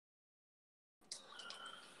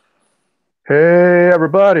Hey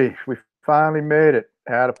everybody, we finally made it.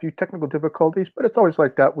 Had a few technical difficulties, but it's always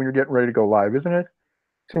like that when you're getting ready to go live, isn't it?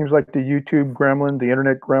 Seems like the YouTube gremlin, the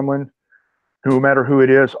internet gremlin, no matter who it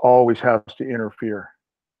is, always has to interfere.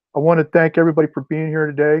 I want to thank everybody for being here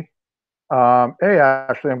today. Hey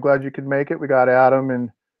Ashley, I'm glad you could make it. We got Adam and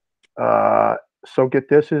so get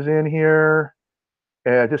this is in here.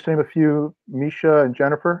 Just to name a few, Misha and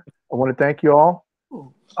Jennifer. I want to thank you all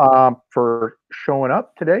for showing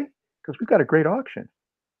up today because we've got a great auction.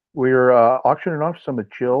 We're auctioning off some of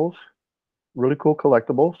Jill's really cool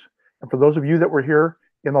collectibles. And for those of you that were here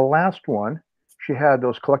in the last one, she had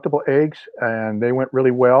those collectible eggs and they went really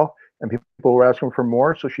well. And people were asking for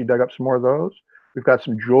more, so she dug up some more of those. We've got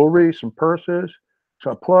some jewelry, some purses,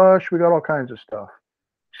 some plush. We got all kinds of stuff.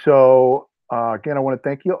 So again, I want to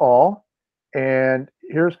thank you all. And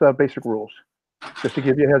here's the basic rules, just to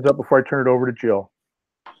give you a heads up before I turn it over to Jill.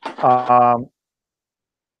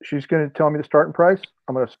 She's going to tell me the starting price.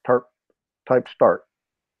 I'm going to type start.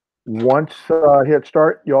 Once hit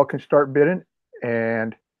start, y'all can start bidding.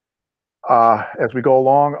 And as we go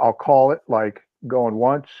along, I'll call it like going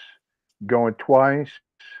once, going twice,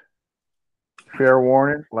 fair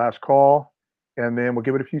warning, last call, and then we'll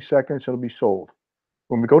give it a few seconds. It'll be sold.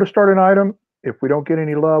 When we go to start an item, if we don't get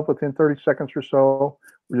any love within 30 seconds or so,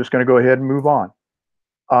 we're just going to go ahead and move on.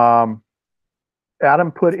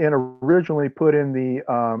 Adam originally put in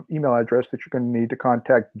the email address that you're going to need to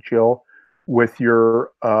contact Jill with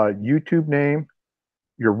your YouTube name,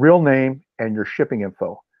 your real name, and your shipping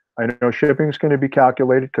info. I know shipping is going to be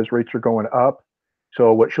calculated because rates are going up.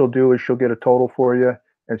 So what she'll do is she'll get a total for you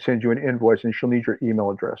and send you an invoice, and she'll need your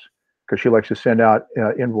email address because she likes to send out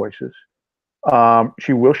invoices.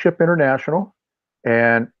 She will ship international,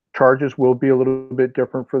 and charges will be a little bit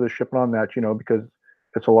different for the shipping on that, because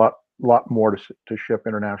it's a lot more to ship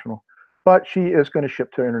international. But she is going to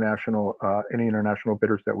ship to international, any international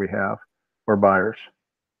bidders that we have or buyers.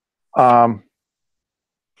 The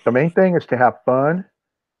main thing is to have fun.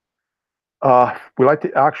 We like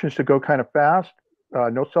the auctions to go kind of fast.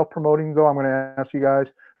 No self-promoting, though. I'm going to ask you guys,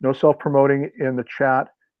 no self-promoting in the chat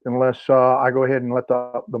unless I go ahead and let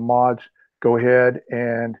the mods go ahead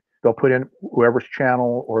and they'll put in whoever's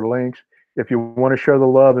channel or links. If you want to share the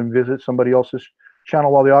love and visit somebody else's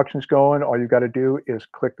channel while the auction's going, all you got to do is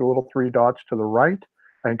click the little three dots to the right.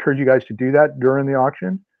 I encourage you guys to do that during the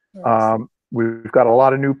auction. Yes. We've got a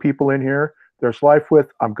lot of new people in here. There's Life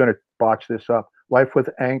with, I'm going to botch this up, Life with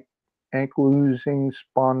ankylosing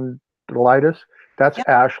spondylitis. That's yep.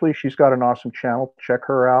 Ashley. She's got an awesome channel. Check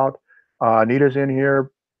her out. Anita's in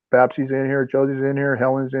here. Babsy's in here. Josie's in here.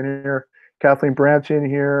 Helen's in here. Kathleen Brandt's in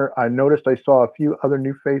here. I noticed I saw a few other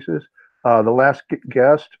new faces. The last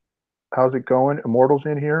guest, how's it going? Immortal's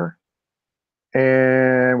in here.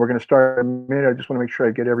 And we're going to start in a minute. I just want to make sure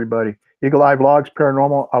I get everybody. Eagle Eye Vlogs,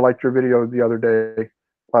 Paranormal. I liked your video the other day,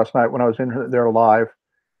 last night when I was in there live.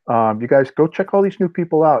 You guys go check all these new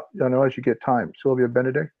people out, as you get time. Sylvia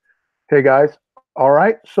Benedict. Hey, guys. All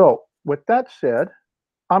right. So with that said,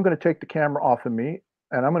 I'm going to take the camera off of me,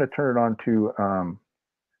 and I'm going to turn it on to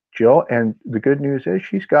Jill. And the good news is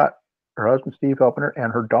she's got her husband, Steve, helping her,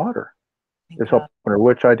 and her daughter is helping her,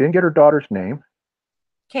 which I didn't get her daughter's name.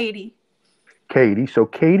 Katie. So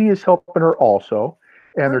Katie is helping her also.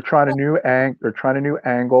 And they're trying a new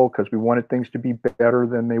angle because we wanted things to be better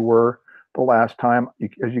than they were the last time.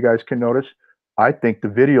 As you guys can notice, I think the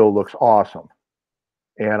video looks awesome.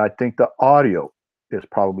 And I think the audio is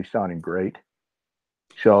probably sounding great.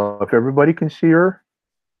 So if everybody can see her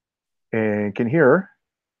and can hear her,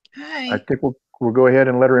 hi. I think we'll go ahead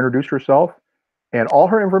and let her introduce herself. And all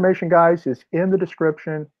her information, guys, is in the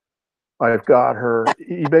description. I've got her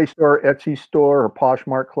eBay store, Etsy store, her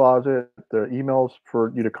Poshmark closet, the emails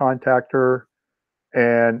for you to contact her.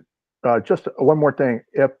 And just one more thing.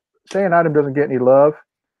 If, say, an item doesn't get any love,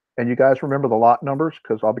 and you guys remember the lot numbers,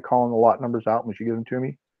 because I'll be calling the lot numbers out when she gives them to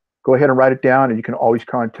me, go ahead and write it down, and you can always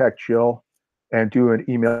contact Jill and do an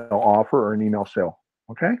email offer or an email sale.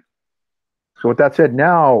 Okay? So with that said,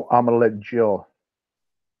 now I'm going to let Jill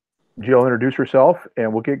introduce herself,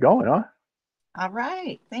 and we'll get going, huh? All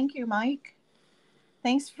right. Thank you, Mike.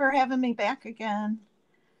 Thanks for having me back again.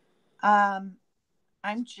 I'm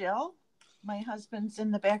Jill. My husband's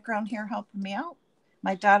in the background here helping me out.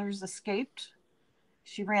 My daughter's escaped.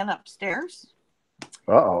 She ran upstairs.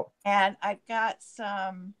 Uh-oh. And I've got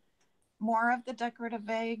some more of the decorative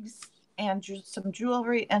eggs and some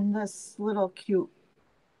jewelry and this little cute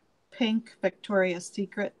pink Victoria's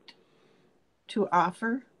Secret to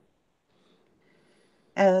offer.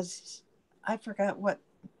 As I forgot what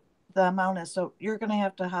the amount is, so you're going to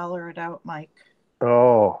have to holler it out, Mike.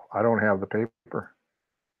 Oh, I don't have the paper.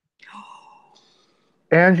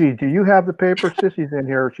 Angie, do you have the paper? Sissy's in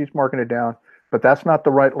here. She's marking it down. But that's not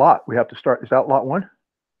the right lot. We have to start. Is that lot one?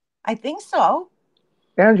 I think so.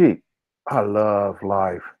 Angie, I love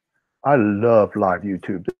live. I love live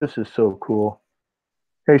YouTube. This is so cool.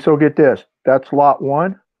 Hey, so get this. That's lot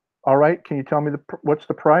one. All right. Can you tell me what's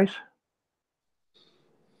the price?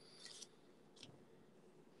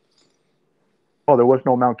 Oh, there was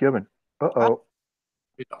no amount given. Uh-oh.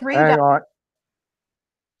 $3. Hang on.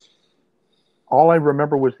 All I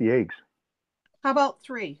remember was the eggs. How about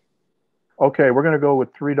 3? Okay, we're going to go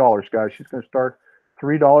with $3, guys. She's going to start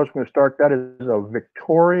 $3. We're going to start. That is a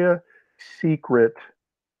Victoria's Secret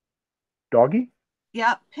doggy.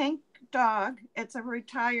 Yeah, pink dog. It's a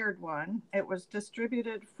retired one. It was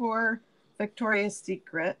distributed for Victoria's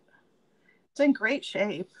Secret. It's in great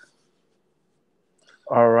shape.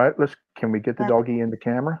 All right, can we get the doggy in the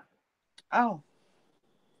camera? Oh.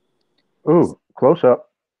 Ooh, close up.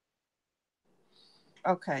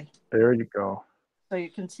 Okay. There you go. So you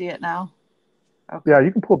can see it now? Okay. Yeah,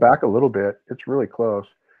 you can pull back a little bit. It's really close.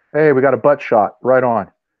 Hey, we got a butt shot right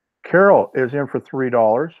on. Carol is in for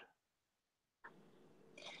 $3.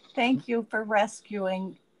 Thank you for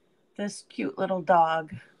rescuing this cute little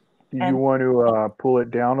dog. Do you want to pull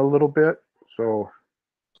it down a little bit? So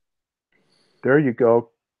there you go.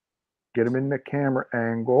 Get him in the camera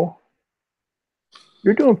angle.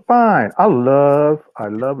 You're doing fine. I love,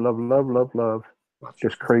 love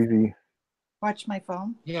this crazy. Watch my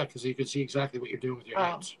phone. Yeah, because you can see exactly what you're doing with your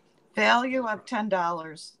hands. Value of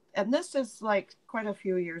 $10. And this is like quite a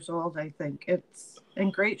few years old, I think. It's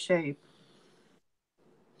in great shape.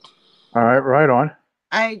 All right, right on.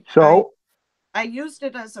 I used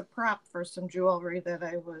it as a prop for some jewelry that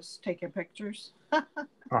I was taking pictures.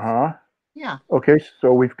 Uh-huh. Yeah. Okay,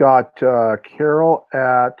 so we've got Carol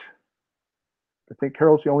at, I think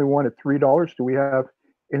Carol's the only one at $3. Do we have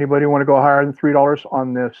anybody want to go higher than $3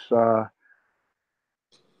 on this?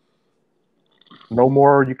 No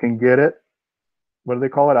more, you can get it. What do they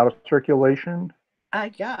call it? Out of circulation? I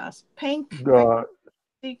guess. Pink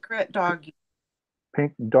secret doggy.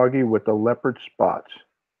 Pink doggy with the leopard spots.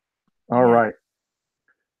 All right.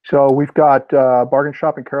 So we've got Bargain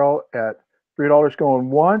Shopping Carol at $3 going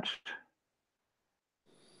once.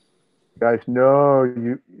 You guys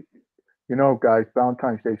know guys,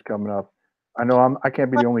 Valentine's Day's coming up. I know I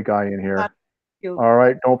can't be the only guy in here. All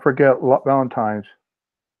right, don't forget Valentine's.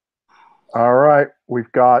 All right, we've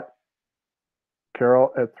got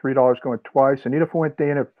Carol at $3 going twice. Anita Fuente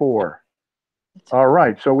in at $4. All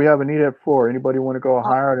right, so we have Anita at $4. Anybody want to go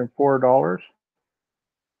higher than $4?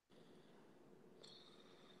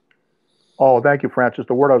 Oh, thank you, Francis.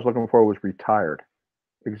 The word I was looking for was retired.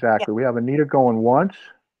 Exactly. Yeah. We have Anita going once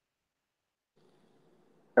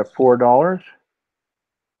at $4.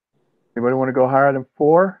 Anybody want to go higher than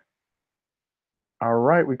 4? All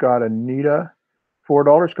right, we got Anita,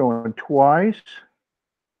 $4 going twice.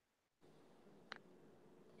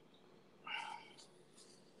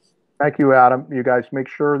 Thank you, Adam. You guys make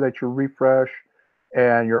sure that you refresh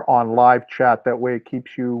and you're on live chat. That way it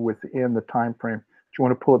keeps you within the time frame. Do you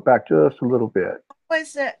want to pull it back just a little bit?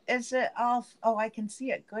 Is it off? Oh, I can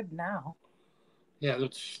see it good now. Yeah,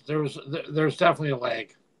 there's definitely a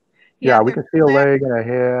lag. Yeah, we can see a leg and a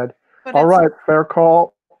head. All right, fair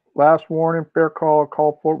call. Last warning, fair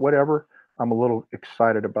call for whatever. I'm a little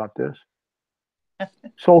excited about this.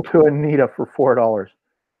 Sold to Anita for $4.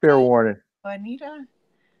 Fair warning. Anita?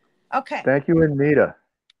 Okay. Thank you, Anita.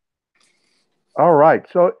 All right,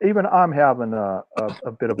 so even I'm having a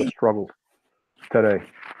bit of a struggle today.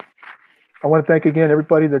 I want to thank again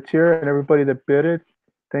everybody that's here and everybody that bidded.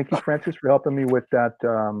 Thank you, Francis, for helping me with that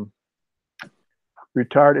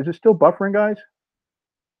retired. Is it still buffering, guys?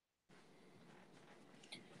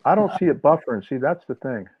 I don't see it buffering. See, that's the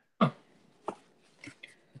thing.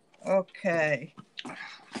 Okay.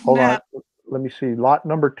 Hold on. Let me see. Lot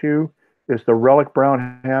number 2 is the Relic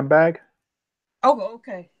Brown handbag. Oh,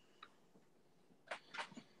 okay.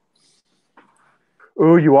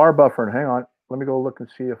 Ooh, you are buffering. Hang on. Let me go look and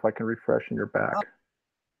see if I can refresh in your back. Oh.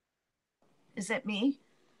 Is it me?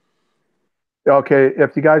 Okay.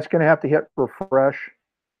 If you guys are going to have to hit refresh,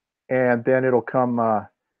 and then it'll come,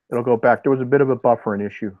 it'll go back. There was a bit of a buffering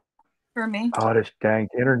issue. For me? Oh, this dang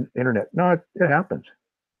internet. No, it happens.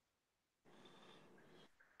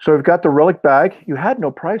 So we've got the Relic bag. You had no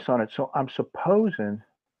price on it, so I'm supposing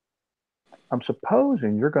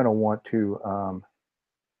you're going to want to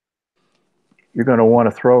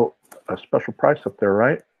throw a special price up there,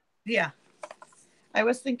 right? Yeah. I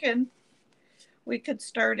was thinking we could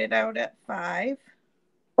start it out at $5.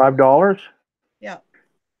 $5? Yeah.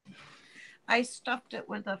 I stuffed it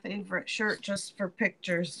with a favorite shirt just for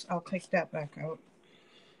pictures. I'll take that back out.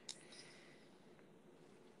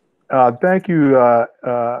 Thank you,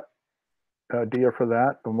 Dia, for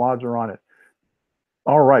that. The mods are on it.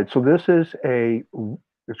 All right, so this is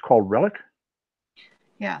it's called Relic.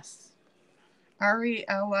 Yes.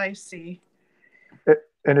 RELIC.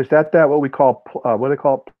 And is that what we call, what do they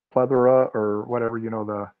call it, plethora or whatever,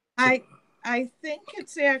 the. I think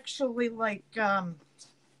it's actually like,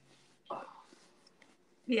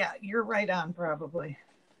 yeah, you're right on probably.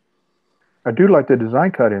 I do like the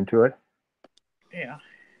design cut into it. Yeah.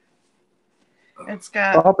 It's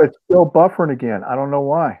got. Oh, it's still buffering again. I don't know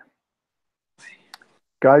why.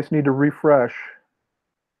 Guys need to refresh.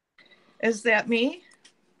 Is that me?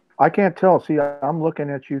 I can't tell. See, I'm looking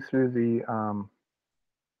at you through the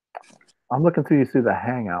I'm looking through you through the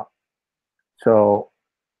Hangout. So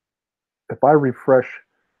if I refresh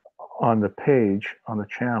on the page on the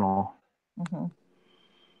channel, Mm-hmm. you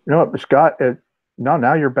know what, Scott?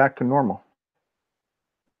 Now you're back to normal.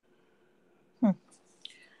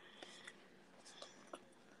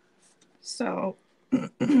 So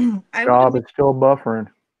Job, it's still buffering.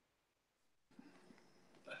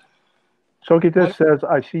 Soki just says,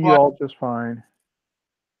 I see you all just fine.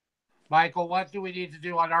 Michael, what do we need to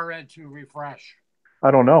do on our end to refresh?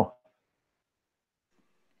 I don't know.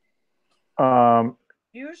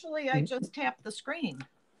 Usually I just tap the screen.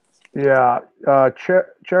 Yeah.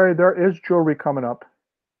 Cherry, there is jewelry coming up.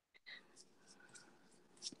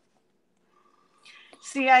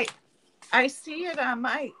 See, I see it on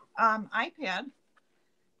my iPad.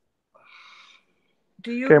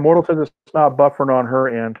 Do you? Okay, Mortal says it's not buffering on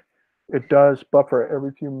her end. It does buffer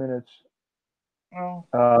every few minutes,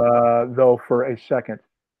 though, for a second.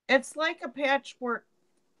 It's like a patchwork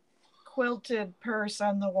quilted purse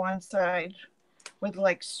on the one side with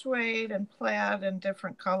like suede and plaid and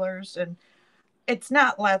different colors, and it's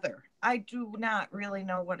not leather. I do not really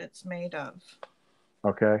know what it's made of.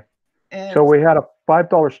 Okay. So we had a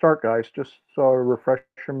 $5 start, guys, just so I refresh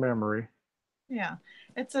your memory. Yeah.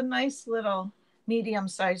 It's a nice little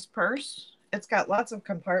medium-sized purse. It's got lots of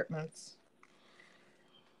compartments.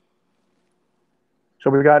 So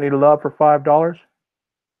we got any love for $5?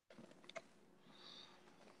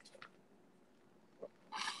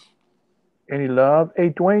 Any love? Hey,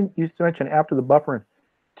 Dwayne, you mentioned after the buffering.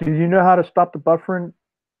 Do you know how to stop the buffering,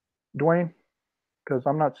 Dwayne? Because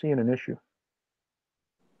I'm not seeing an issue.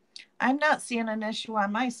 I'm not seeing an issue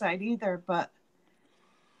on my side either, but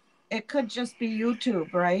it could just be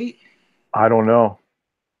YouTube, right? I don't know.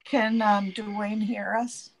 Can Dwayne hear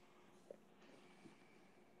us?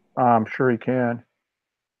 I'm sure he can.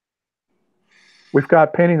 We've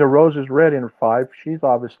got Painting the Roses Red in 5. She's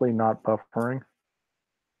obviously not buffering.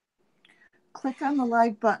 Click on the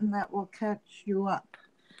live button. That will catch you up.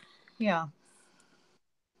 Yeah.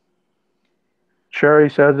 Sherry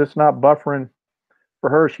says it's not buffering for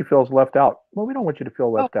her. She feels left out. Well, we don't want you to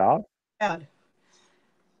feel left out. Bad.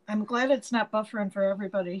 I'm glad it's not buffering for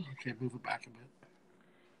everybody. Okay, move it back a bit.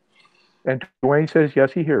 And Dwayne says,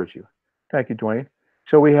 yes, he hears you. Thank you, Dwayne.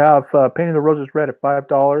 So we have Painting the Roses Red at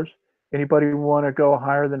 $5. Anybody want to go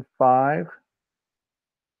higher than 5?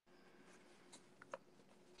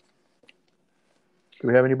 Do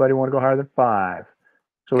we have anybody want to go higher than 5?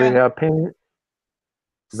 So we have Painting.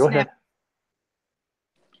 Go ahead.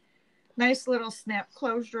 Nice little snap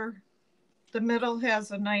closure. The middle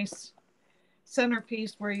has a nice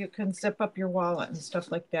centerpiece where you can zip up your wallet and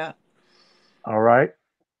stuff like that. All right.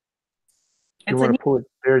 You want to pull it?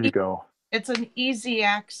 There you go. It's an easy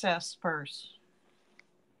access purse.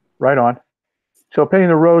 Right on. So Painting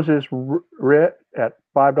the Roses Red at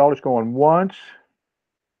 $5 going once.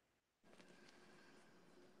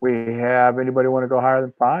 We have anybody want to go higher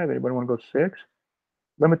than 5? Anybody want to go 6?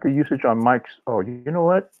 Limit the usage on mics. Oh, you know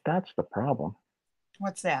what? That's the problem.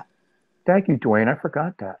 What's that? Thank you, Dwayne. I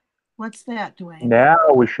forgot that. What's that, Dwayne? Now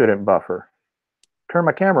we shouldn't buffer. Turn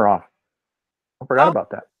my camera off. I forgot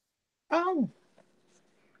about that. Oh.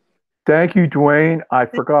 Thank you, Dwayne. I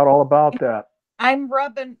forgot all about that. I'm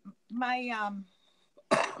rubbing my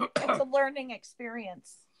it's a learning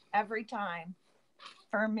experience every time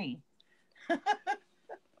for me.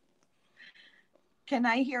 Can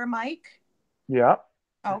I hear Mike? Yeah.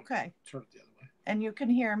 Okay. Turn it the other way. And you can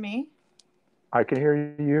hear me? I can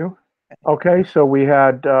hear you. Okay, so we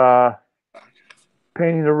had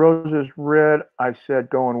Painting the Roses Red. I said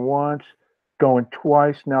going once, going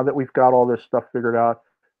twice. Now that we've got all this stuff figured out,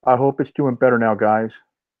 I hope it's doing better now, guys.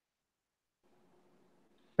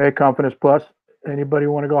 Hey, Confidence Plus. Anybody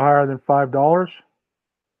want to go higher than $5?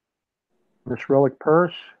 This Relic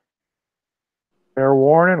purse. Fair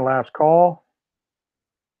warning, last call.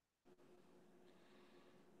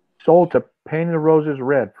 Sold to Painting the Roses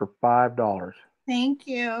Red for $5. Thank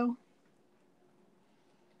you.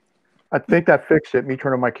 I think that fixed it, me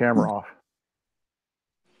turning my camera off.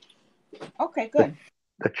 Okay, good.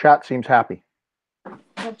 The chat seems happy.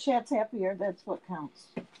 The chat's happier. That's what counts.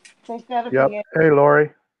 They've got to Yep. be. Hey,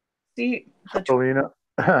 Lori. See the. Selena.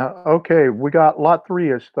 Okay, we got lot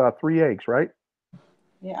 3 is 3 eggs, right?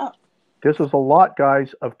 Yeah. This is a lot,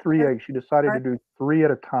 guys, of 3 eggs. She decided to do 3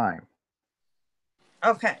 at a time.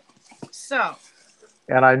 Okay. So.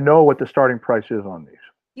 And I know what the starting price is on these.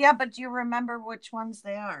 Yeah, but do you remember which ones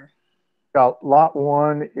they are? Lot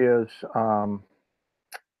 1 is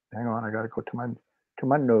hang on, I gotta go to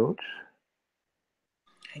my notes.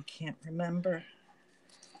 I can't remember.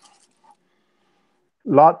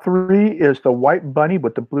 Lot 3 is the white bunny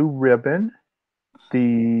with the blue ribbon,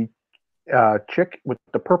 the chick with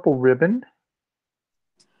the purple ribbon,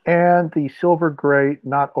 and the silver gray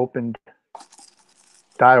not opened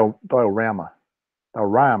diorama.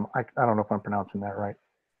 Ram. I don't know if I'm pronouncing that right.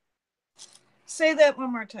 Say that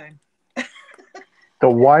one more time. The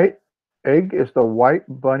white egg is the white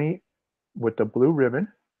bunny with the blue ribbon.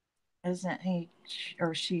 Isn't he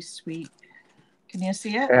or she sweet? Can you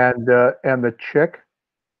see it? And the chick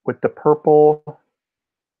with the purple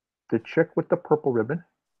ribbon.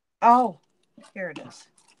 Oh, here it is.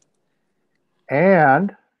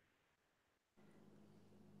 And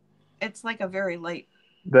it's like a very light.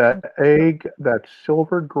 The egg that's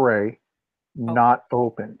silver gray, not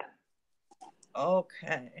opened.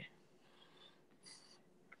 Okay.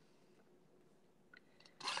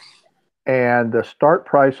 And the start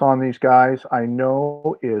price on these guys, I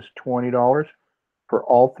know, is $20 for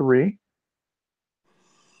all 3.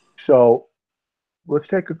 So let's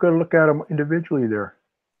take a good look at them individually there.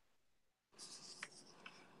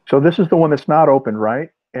 So this is the one that's not open,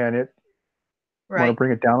 right? And it want to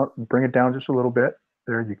bring it down just a little bit.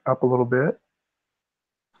 There, you up a little bit.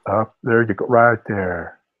 Up there, you go right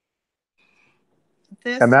there.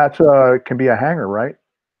 And that's can be a hanger, right?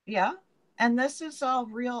 Yeah. And this is all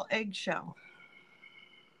real eggshell.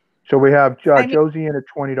 So we have Josie in at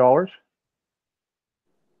 $20.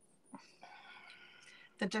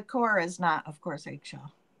 The Decor is not, of course,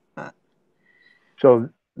 eggshell, but so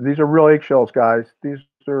these are real eggshells, guys. These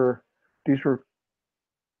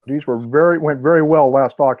went very well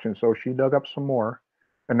last auction. So she dug up some more,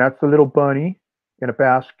 and that's the little bunny in a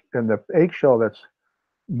basket, and the eggshell that's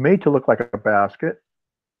made to look like a basket.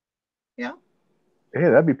 Yeah. Hey,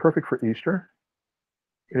 that'd be perfect for Easter.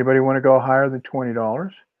 Anybody want to go higher than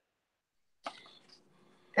 $20?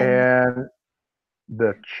 And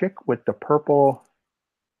the chick with the purple,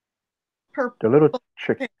 the little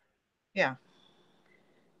chick. Yeah.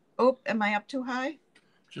 Oh, am I up too high?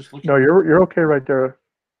 Just look. No, you're okay right there.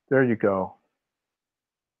 There you go.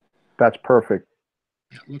 That's perfect.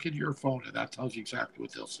 Yeah, look at your phone, and that tells you exactly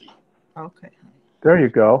what they'll see. Okay. There you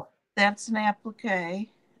go. That's an applique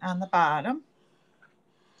on the bottom.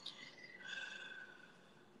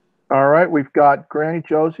 All right, we've got Granny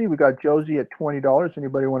Josie. We got Josie at $20.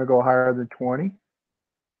 Anybody want to go higher than 20?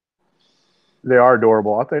 They are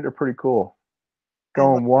adorable. I think they're pretty cool.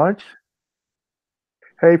 Going once.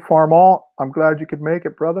 Hey, Farmall, I'm glad you could make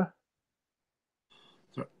it, brother.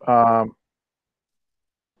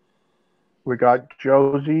 We got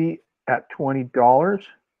Josie at $20.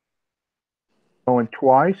 Going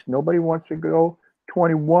twice. Nobody wants to go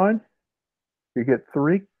 21. You get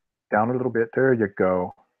 3. Down a little bit. There you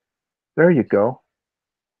go. There you go.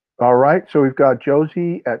 All right, so we've got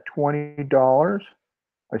Josie at $20.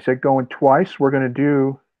 I said going twice. We're going to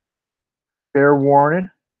do fair warning.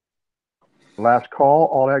 Last call,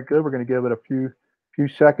 all that good. We're going to give it a few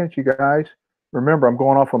seconds, you guys. Remember, I'm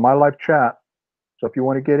going off of my live chat. So if you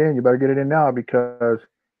want to get in, you better get it in now because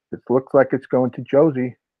it looks like it's going to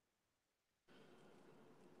Josie.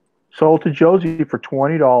 Sold to Josie for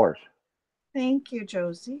 $20. Thank you,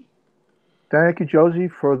 Josie. Thank you, Josie,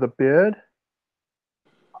 for the bid.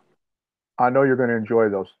 I know you're going to enjoy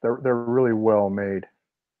those. They're really well made.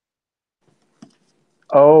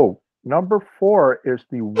 Oh, number 4 is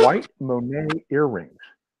the white Monet earrings,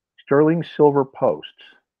 sterling silver posts.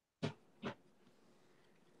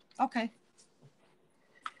 Okay.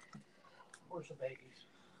 Where's the babies?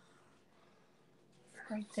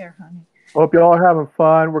 Right there, honey. Hope you all are having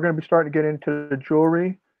fun. We're going to be starting to get into the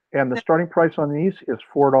jewelry, and the starting price on these is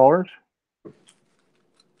 $4.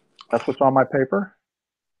 That's what's on my paper.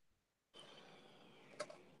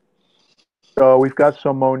 So we've got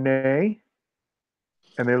some Monet,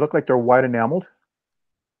 and they look like they're white enameled.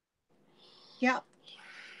 Yep.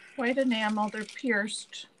 White enamel. They're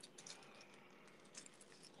pierced.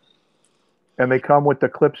 And they come with the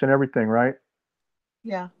clips and everything, right?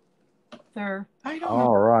 Yeah. I don't know.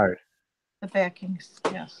 All right. The backings,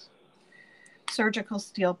 yes. surgical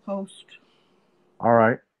steel post. All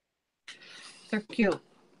right. They're cute.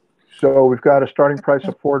 So we've got a starting price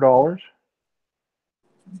of $4.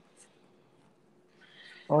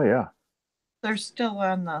 Oh yeah, They're still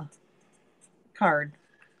on the card.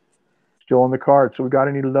 still on the card. So we got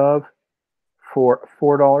any love for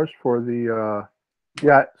 $4 for the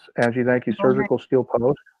yeah, Angie, thank you. Surgical steel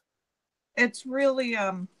post. It's really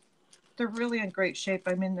they're really in great shape.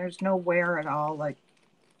 I mean, there's no wear at all. Like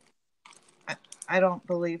I don't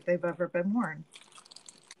believe they've ever been worn.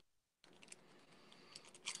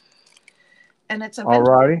 And it's a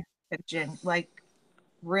Alrighty. vintage, like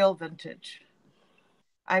real vintage.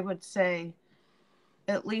 I would say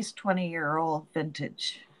at least 20-year-old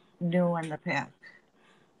vintage, new in the pack.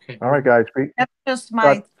 Okay. All right, guys. That's just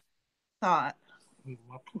my thought.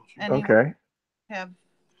 Okay. Have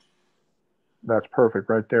That's perfect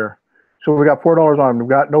right there. So we got $4 on them. We've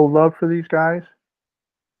got no love for these guys.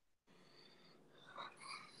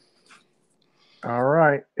 All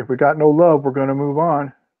right. If we got no love, we're going to move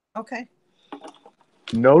on. okay.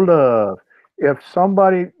 No love. If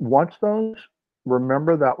somebody wants those,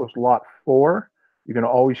 remember that was lot 4. You can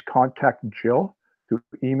always contact Jill through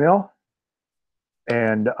email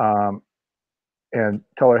and tell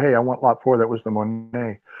her, hey, I want lot 4. That was the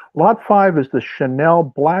Monet. Lot 5 is the Chanel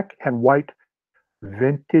black and white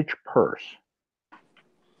vintage purse.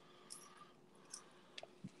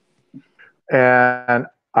 And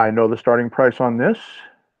I know the starting price on this.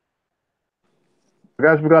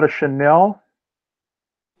 Guys, we've got a Chanel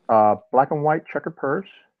black and white checkered purse.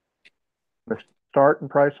 The starting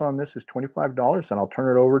price on this is $25, and I'll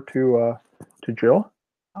turn it over to Jill.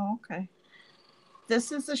 Oh, okay.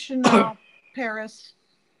 This is a Chanel Paris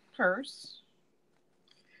purse.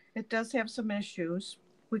 It does have some issues.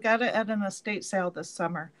 We got it at an estate sale this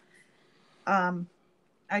summer.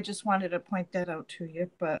 I just wanted to point that out to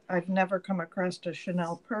you, but I've never come across a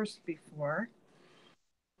Chanel purse before.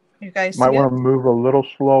 You guys might see want it? to move a little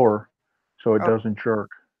slower so it doesn't jerk.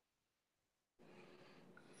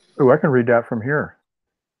 Oh, I can read that from here.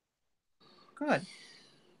 Good.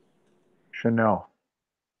 Chanel.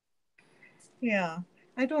 Yeah,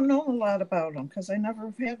 I don't know a lot about them because I never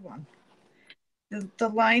have had one. The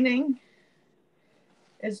lining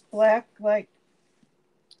is black, like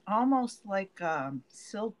almost like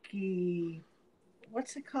silky.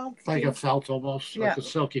 What's it called? Like a felt almost, Yeah. like a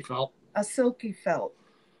silky felt. A silky felt.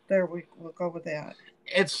 There, we'll go with that.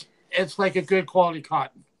 It's like a good quality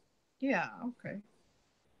cotton. Yeah, okay.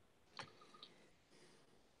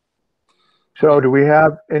 So do we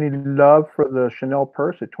have any love for the Chanel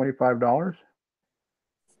purse at $25?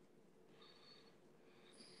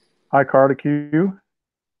 Hi, Carla Q.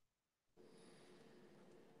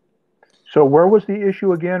 So where was the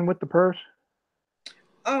issue again with the purse?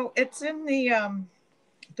 Oh, it's in the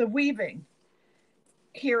weaving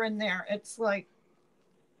here and there. It's like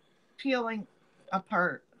peeling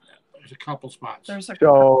apart. There's a couple spots.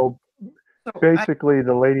 So basically,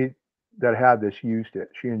 the lady that had this used it.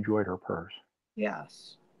 She enjoyed her purse.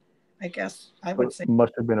 Yes, I guess I would say.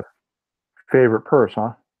 Must have been a favorite purse,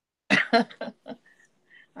 huh?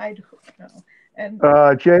 I don't know. And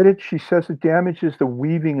Jaded, she says the damage is the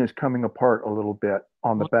weaving is coming apart a little bit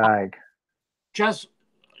on the bag. Just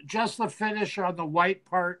the finish on the white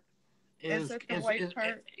part is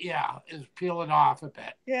peeling off a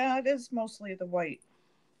bit. Yeah, it is mostly the white.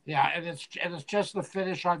 Yeah, and it's just the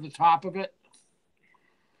finish on the top of it.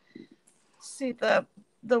 See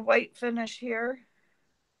the white finish here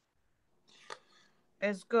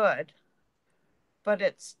is good, but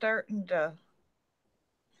it's starting to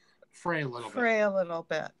fray a little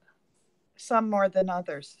bit. Some more than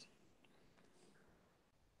others.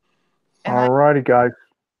 And alrighty, guys.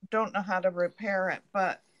 Don't know how to repair it,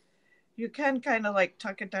 but you can kind of like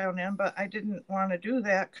tuck it down in, but I didn't want to do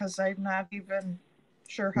that because I'm not even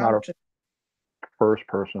sure how to.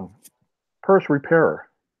 Purse repairer.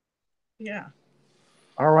 Yeah.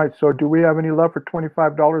 All right. So do we have any love for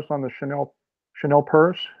 $25 on the Chanel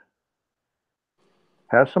purse?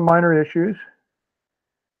 Has some minor issues.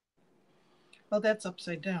 Well, that's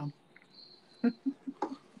upside down.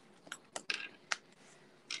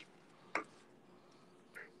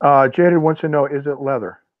 Jaded wants to know, is it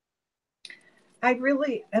leather? I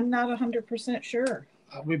really am not 100% sure.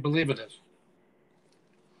 We believe it is.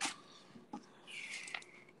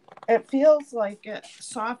 It feels like it's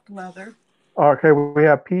soft leather. Okay, we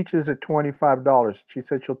have peaches at $25. She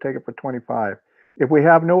said she'll take it for $25. If we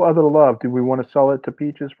have no other love, do we want to sell it to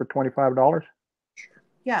peaches for $25?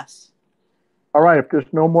 Yes. All right. If there's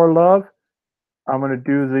no more love, I'm going to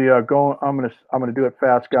do the I'm going to do it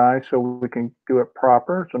fast, guys, so we can do it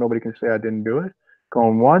proper, so nobody can say I didn't do it.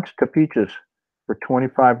 Going once to peaches. for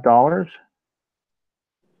 $25.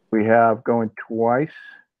 We have going twice.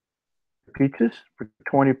 Peaches for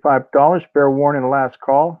 $25. Fair warning, last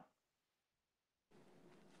call.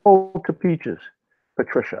 Hold to Peaches,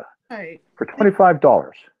 Patricia, Right. for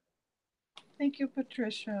 $25. Thank you,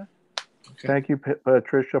 Patricia. Okay. Thank you,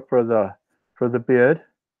 Patricia, for the bid.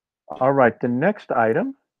 All right, the next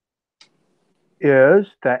item is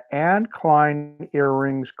the Anne Klein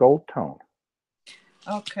earrings gold tone.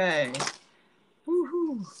 Okay.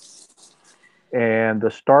 Woohoo. And the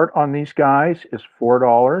start on these guys is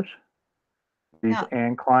 $4. These Yeah.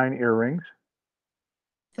 Anne Klein earrings.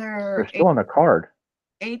 They're They're still on the card.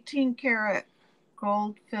 18 karat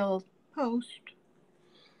gold filled post.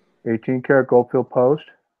 18 karat gold fill post.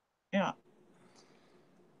 Yeah.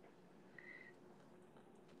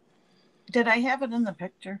 Did I have it in the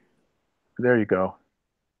picture? There you go.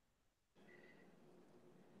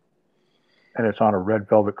 And it's on a red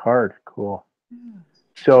velvet card. Cool.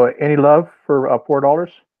 So any love for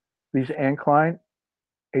 $4? These Anne Klein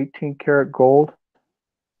 18 karat gold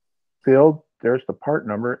filled. There's the part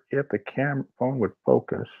number if the phone would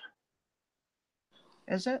focus.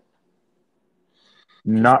 Is it?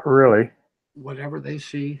 Not really. Whatever they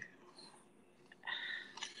see,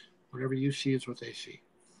 whatever you see is what they see.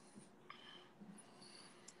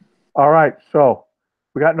 All right. So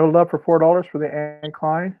we got no love for $4 for the Anne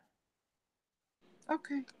Klein.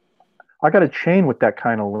 Okay. I got a chain with that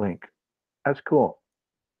kind of link. That's cool.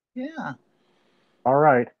 Yeah. All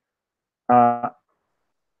right.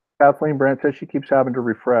 Kathleen Brandt says she keeps having to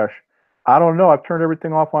refresh. I don't know. I've turned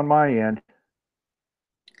everything off on my end.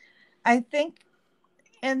 I think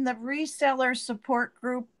in the reseller support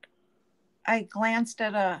group, I glanced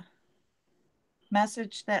at a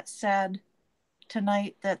message that said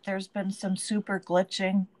tonight that there's been some super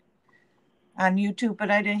glitching on YouTube,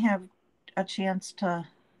 but I didn't have a chance to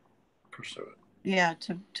Pursue it. Yeah,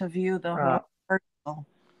 to view the whole article. All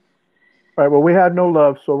right. Well, we had no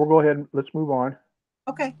love, so we'll go ahead and let's move on.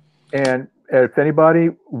 Okay. And if anybody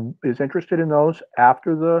is interested in those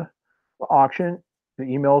after the auction, the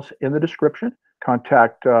email's in the description.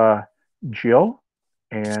 Contact Jill,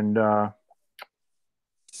 and we'll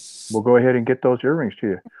go ahead and get those earrings to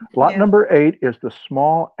you. Lot number 8 is the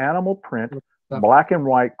small animal print, black and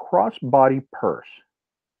white crossbody purse.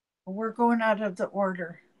 We're going out of the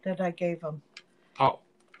order that I gave them. Oh.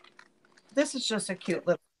 This is just a cute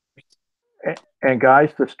little. And guys,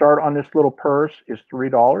 the start on this little purse is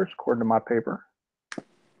 $3, according to my paper.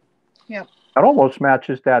 Yep. That almost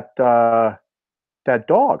matches that that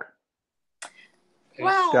dog.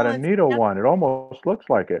 Well, that Anita one. It almost looks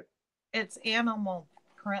like it. It's animal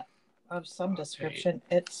print of some description.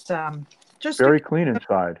 It's just very clean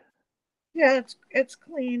inside. Yeah, it's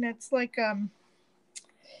clean. It's like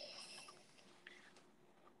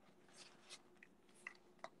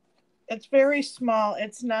it's very small.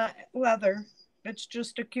 It's not leather. It's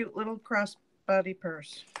just a cute little crossbody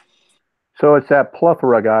purse. So it's that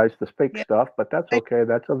plethora, guys, the fake stuff, but that's okay.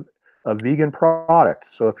 That's a vegan product.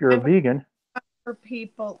 So if you're a vegan, for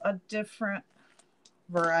people a different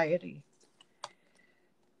variety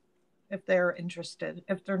if they're interested.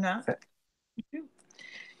 If they're not,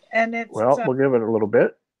 and it's well, we'll give it a little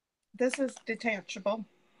bit. This is detachable,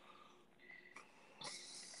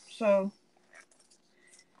 so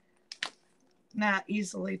not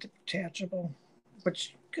easily detachable,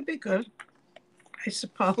 which could be good, I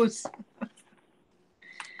suppose.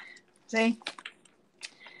 See?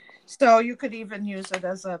 So you could even use it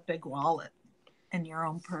as a big wallet in your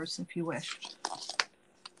own purse if you wished.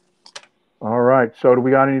 All right. So do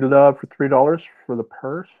we got any love for $3 for the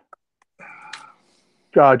purse?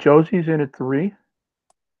 Josie's in at $3.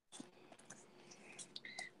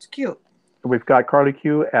 It's cute. We've got Carly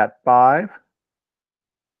Q at $5.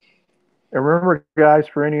 And remember, guys,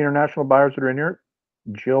 for any international buyers that are in here,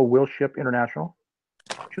 Jill will ship international.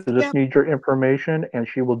 She'll just need your information, and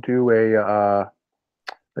she will do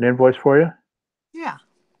an invoice for you. Yeah.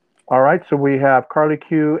 All right. So we have Carly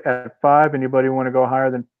Q at $5. Anybody want to go higher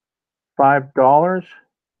than $5?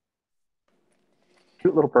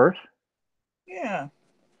 Cute little purse. Yeah.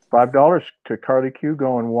 $5 to Carly Q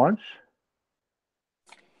going once.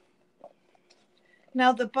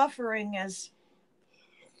 Now the buffering is.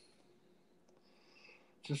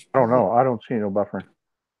 I don't know. I don't see no buffering.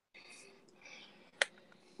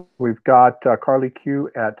 We've got Carly Q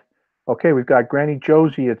at, okay, we've got Granny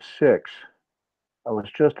Josie at $6. I was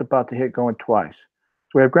just about to hit going twice.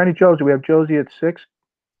 So we have Granny Josie. We have Josie at $6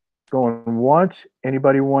 going once.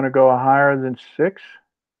 Anybody want to go higher than $6?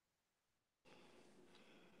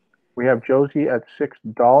 We have Josie at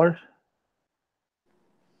 $6.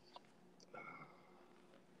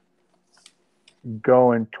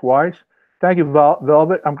 going twice. Thank you,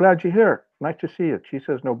 Velvet. I'm glad you're here. Nice to see you. She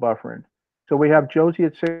says no buffering. So we have Josie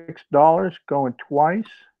at $6 going twice.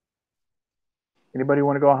 Anybody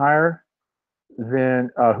want to go higher? Then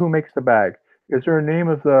who makes the bag? Is there a name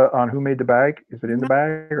of the on who made the bag? Is it in the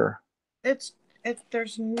bag or? It's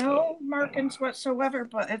there's no markings whatsoever,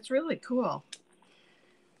 but it's really cool.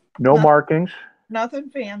 No markings. Nothing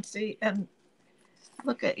fancy, and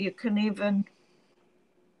look at, you can even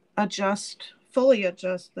fully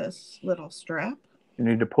adjust this little strap. You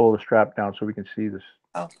need to pull the strap down so we can see this.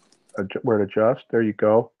 Oh. Where it adjusts. There you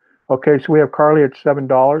go. Okay, so we have Carly at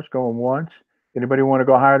 $7 going once. Anybody want to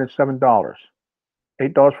go higher than $7?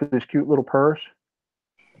 $8 for this cute little purse.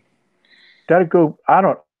 That'd go. I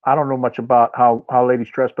don't know much about how ladies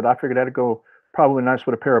dress, but I figured that'd go probably nice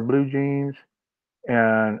with a pair of blue jeans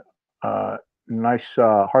and nice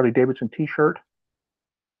Harley Davidson T-shirt.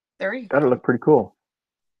 There you go. That'd look pretty cool.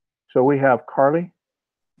 So we have Carly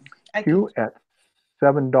Q at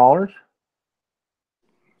 $7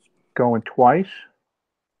 going twice.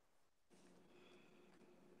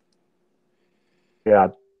 Yeah,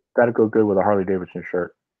 that'd go good with a Harley Davidson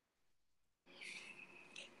shirt.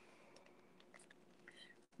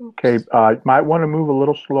 Okay, might want to move a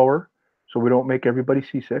little slower so we don't make everybody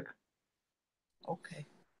seasick. Okay.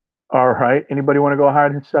 All right. Anybody want to go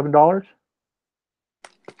higher than $7?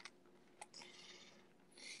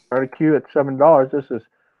 Carly Q at $7. This is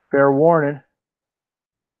fair warning.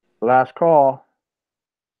 Last call.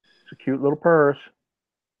 It's a cute little purse.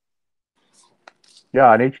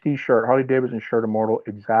 Yeah, an HD shirt, Harley Davidson shirt, Immortal,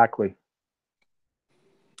 exactly.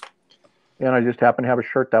 And I just happen to have a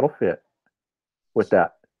shirt that'll fit with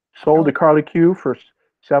that. Sold to Carly Q for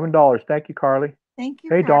 $7. Thank you, Carly. Thank you.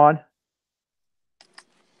 Hey, Dawn.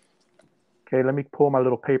 Okay, let me pull my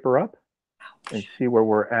little paper up and see where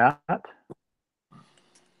we're at.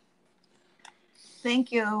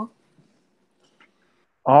 Thank you.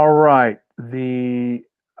 All right. The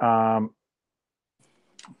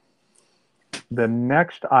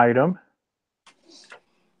next item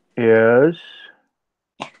is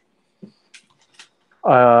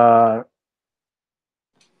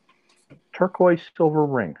turquoise silver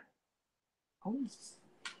ring. Oh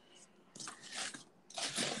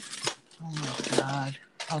my God.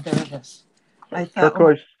 Oh, there it is. I thought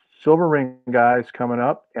Turquoise silver ring, guys, coming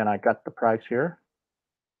up, and I got the price here.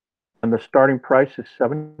 And the starting price is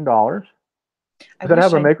 $7. Does that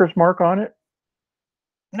have a maker's mark on it?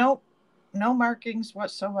 Nope. No markings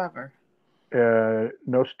whatsoever.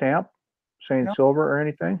 No stamp saying silver or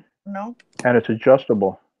anything? Nope. And it's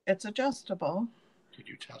adjustable. It's adjustable. Did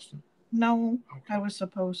you test it? No, okay. I was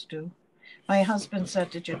supposed to. My husband said,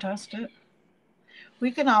 did you test it?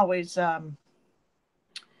 We can always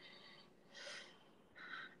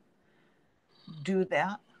do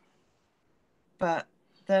that. But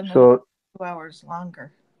then so, 2 hours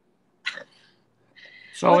longer.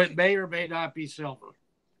 So it may or may not be silver.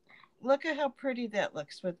 Look at how pretty that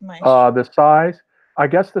looks with my the size. I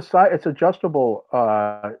guess the size, it's adjustable.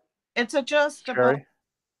 It's adjustable. Sherry?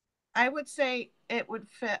 I would say it would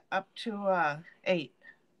fit up to 8.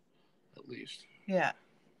 At least. Yeah,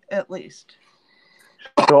 at least.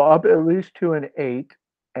 So up at least to an 8,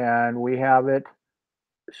 and we have it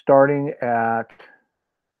starting at,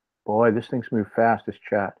 boy, this thing's moved fast, this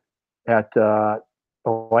chat. At, oh,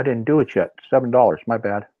 I didn't do it yet. $7, my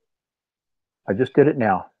bad. I just did it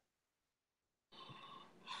now.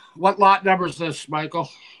 What lot number is this, Michael?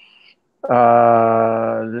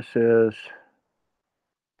 This is...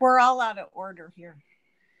 We're all out of order here.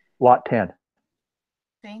 Lot 10.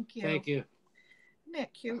 Thank you. Thank you. Isn't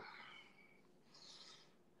that cute?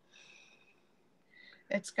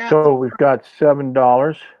 It's got... So we've got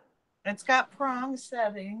 $7. It's got prong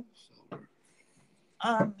setting.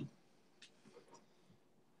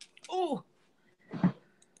 Oh,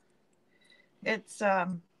 it's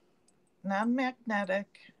non-magnetic.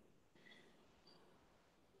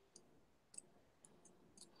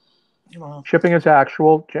 Well, shipping is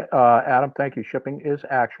actual. Adam, thank you. Shipping is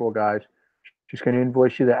actual, guys. She's going to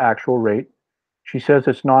invoice you the actual rate. She says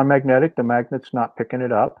it's non-magnetic. The magnet's not picking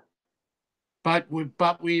it up. But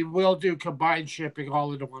we will do combined shipping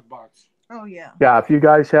all into one box. Oh, yeah. Yeah, if you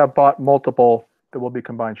guys have bought multiple, there will be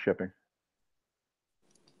combined shipping.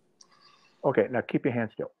 Okay, now keep your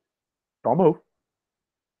hands still. Don't move.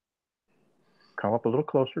 Come up a little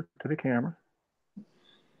closer to the camera.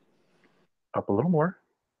 Up a little more.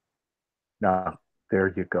 Now,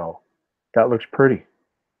 there you go. That looks pretty.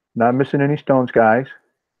 Not missing any stones, guys.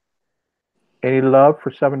 Any love for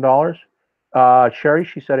 $7? Sherry,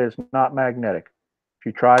 she said it's not magnetic.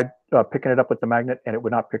 She tried picking it up with the magnet, and it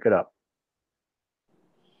would not pick it up.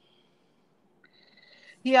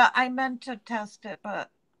 Yeah, I meant to test it, but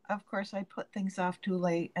of course I put things off too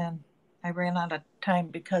late and I ran out of time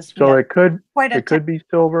because we So had quite a it could be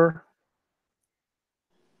silver.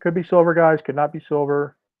 Could be silver, guys. Could not be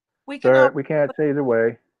silver. we can There, al- we can't say either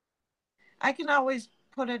way. I can always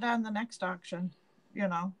put it on the next auction,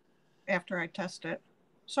 after I test it.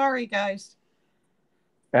 Sorry, guys.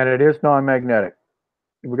 And it is non-magnetic.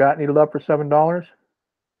 We got any love for $7?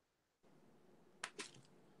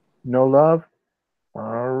 No love.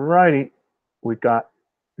 All righty. We got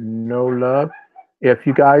no love. If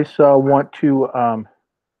you guys want to,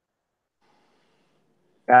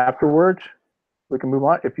 afterwards, we can move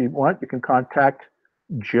on. If you want, you can contact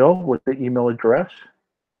Jill with the email address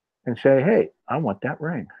and say, hey, I want that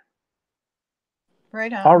ring.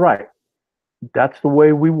 Right All on. right. That's the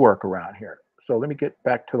way we work around here. So let me get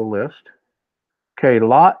back to the list. Okay,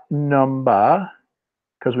 lot number,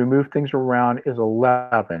 because we move things around, is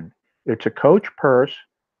 11. It's a Coach purse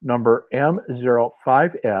number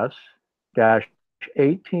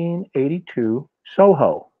M05S-1882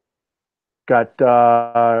 Soho. Got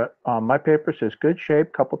on my paper says good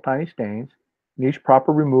shape, couple tiny stains, needs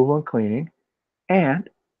proper removal and cleaning, and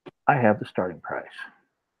I have the starting price.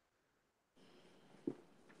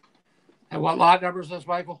 And what lot number is this,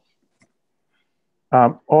 Michael?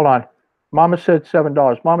 Hold on. Mama said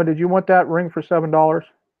 $7. Mama, did you want that ring for $7?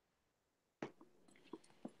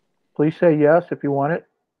 Please say yes if you want it.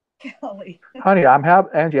 Kelly. Honey,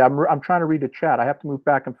 Angie. I'm trying to read the chat. I have to move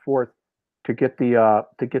back and forth to get the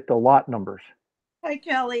lot numbers. Hi,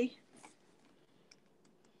 Kelly.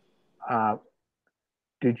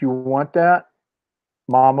 Did you want that?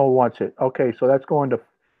 Mama wants it. Okay, so that's going to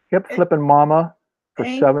Hip Flippin' Mama for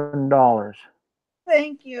 $7.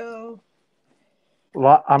 Thank you.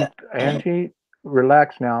 Angie,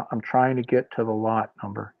 relax now. I'm trying to get to the lot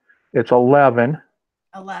number. It's 11,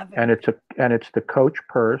 11. and it's the Coach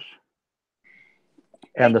purse,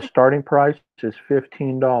 and the Thank you. starting price is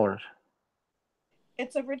 $15.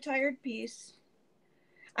 It's a retired piece.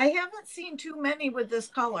 I haven't seen too many with this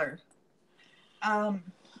color.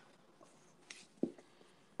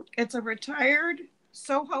 It's a retired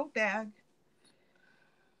Soho bag.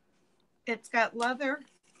 It's got leather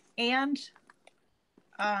and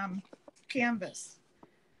canvas.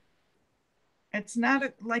 It's not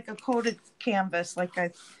like a coated canvas like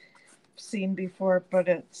I've seen before, but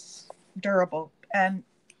it's durable. And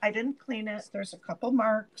I didn't clean it. There's a couple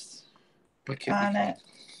marks on it.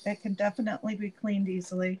 It can definitely be cleaned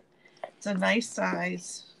easily. It's a nice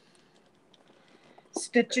size.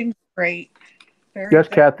 Stitching great. Very Yes,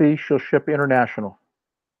 good. Kathy, she'll ship international.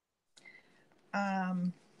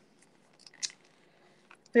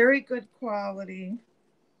 Very good quality.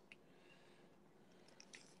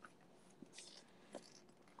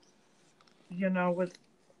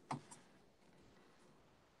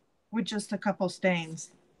 With just a couple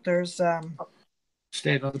stains. There's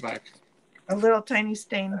Stain on the back. a little tiny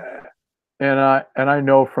stain. And I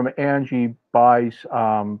know from Angie buys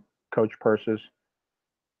Coach purses.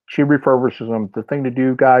 She refurbishes them. The thing to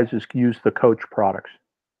do, guys, is use the Coach products,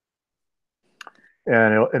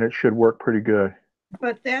 and it should work pretty good.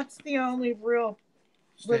 But that's the only real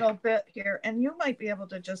little bit here, and you might be able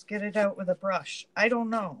to just get it out with a brush. I don't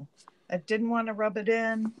know. I didn't want to rub it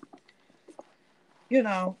in,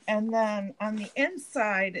 and then on the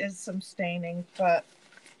inside is some staining, but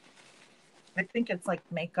I think it's like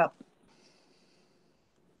makeup.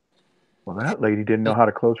 Well, that lady didn't know how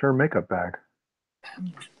to close her makeup bag.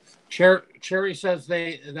 Cherry says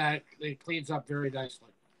that it cleans up very nicely.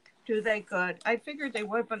 Do they? Good. I figured they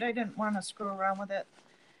would, but I didn't want to screw around with it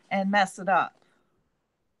and mess it up.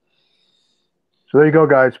 So there you go,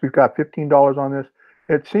 guys. We've got $15 on this.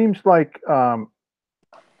 It seems like I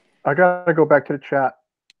gotta go back to the chat.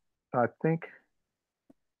 I think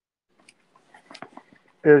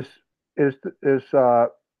is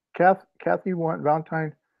Kathy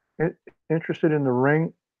Valentine interested in the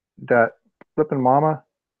ring that Flippin' Mama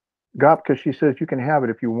got, because she says you can have it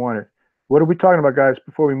if you want it. What are we talking about, guys?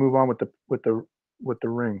 Before we move on with the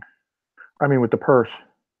ring, I mean with the purse.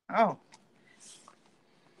 Oh.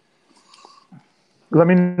 Let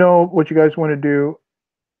me know what you guys want to do,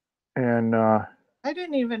 and I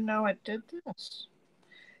didn't even know it did this.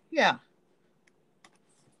 Yeah.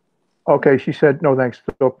 Okay, she said no thanks.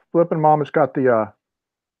 So Flippin' Mama's got the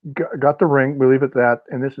ring. We leave it at that,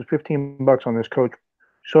 and this is $15 on this Coach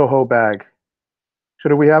Soho bag. So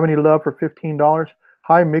do we have any love for $15?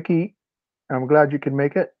 Hi, Mickey. I'm glad you can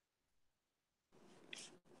make it.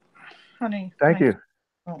 Honey. Thank you.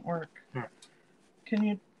 Won't work. Can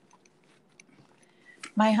you?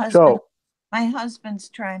 My husband's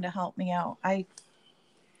trying to help me out.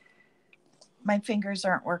 My fingers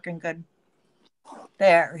aren't working good.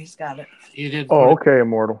 There, he's got it. You didn't. Oh, okay,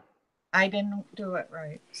 Immortal. I didn't do it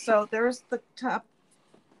right. So there's the top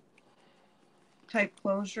type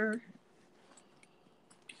closure,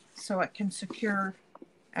 so it can secure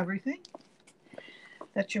everything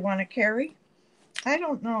that you want to carry. I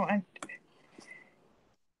don't know. I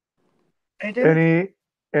didn't.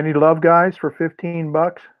 Any love guys for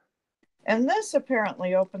 $15? And this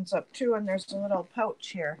apparently opens up too, and there's a little pouch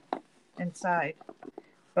here inside,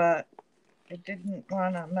 but I didn't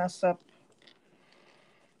want to mess up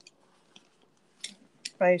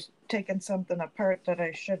by taking something apart that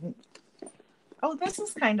I shouldn't. Oh, this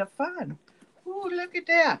is kind of fun. Ooh, look at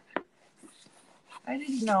that. I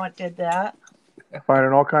didn't know it did that.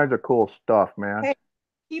 Finding all kinds of cool stuff, man. Hey,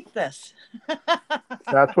 keep this.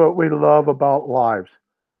 That's what we love about live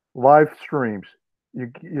streams. You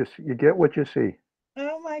get what you see.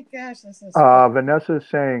 Oh my gosh, this is Vanessa is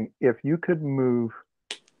saying if you could move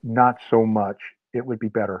not so much, it would be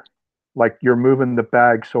better. Like you're moving the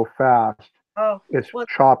bag so fast, it's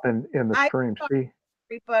chopping in the stream. See,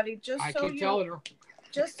 everybody, I keep telling her.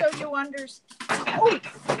 Just so you understand. Oh,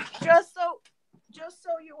 just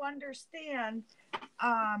so you understand.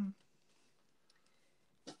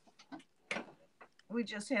 We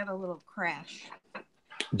just had a little crash.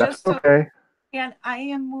 That's okay. And I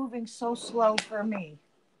am moving so slow for me.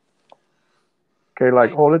 Okay,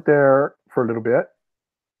 like hold it there for a little bit.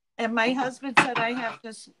 And my husband said I have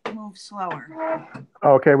to move slower.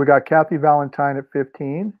 Okay, we got Kathy Valentine at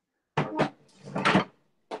 15.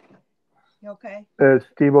 You okay? Is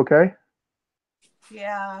Steve okay?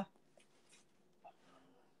 Yeah.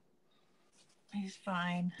 He's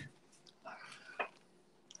fine.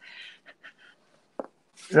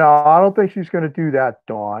 No, I don't think she's going to do that,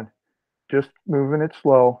 Dawn. Just moving it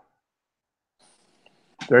slow.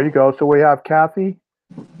 There you go. So we have Kathy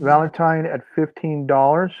Valentine at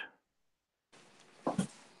 $15.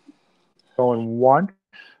 Going once.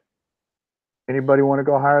 Anybody want to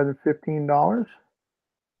go higher than $15?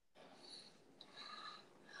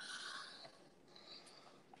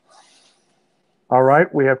 All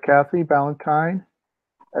right, we have Kathy Valentine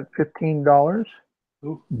at $15.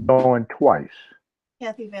 Ooh. Going twice.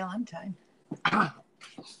 Kathy Valentine.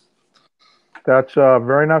 That's a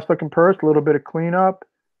very nice looking purse. A little bit of cleanup.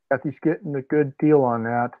 Kathy's getting a good deal on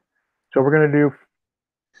that. So we're going to do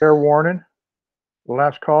fair warning.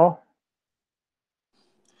 Last call.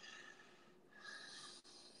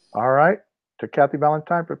 All right. To Kathy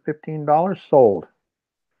Valentine for $15. Sold.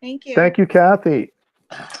 Thank you. Thank you, Kathy.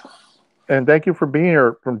 And thank you for being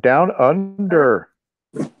here from down under.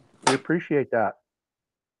 We appreciate that.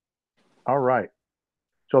 All right.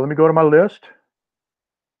 So let me go to my list.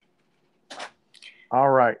 All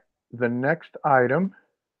right. The next item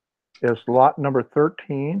is lot number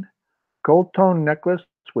 13. Gold tone necklace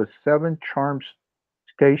with 7 charm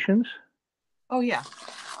stations. Oh, yeah.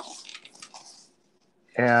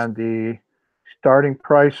 And the starting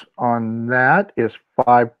price on that is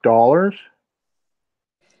 $5.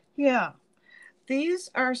 Yeah. These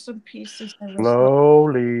are some pieces.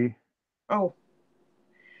 Slowly. Oh.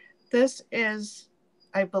 This is,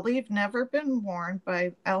 I believe, never been worn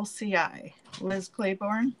by LCI. Liz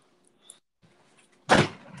Claiborne.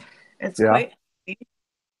 It's quite heavy.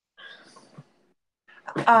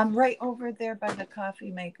 Right over there by the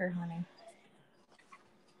coffee maker, honey.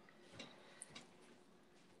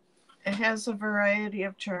 It has a variety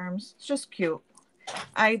of charms. It's just cute.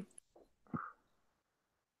 I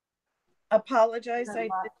apologize.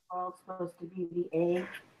 All supposed to be the egg.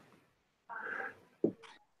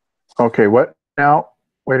 Okay, what now?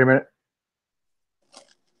 Wait a minute.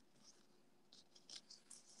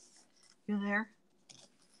 You there?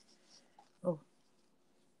 Oh.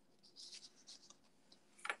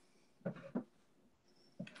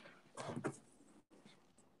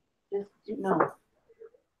 Just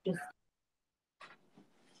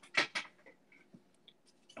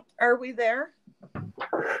Are we there?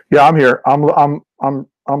 Yeah, I'm here. I'm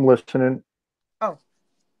listening. Oh.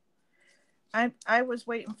 I was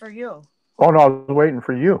waiting for you. Oh no, I was waiting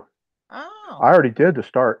for you. Oh. I already did the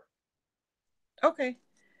start. Okay.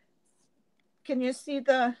 Can you see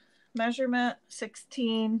the measurement?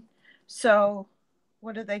 16. So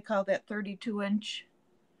what do they call that? 32-inch?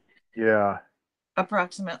 Yeah.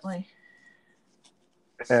 Approximately.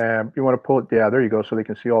 And you want to pull it? Yeah, there you go. So they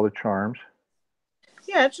can see all the charms.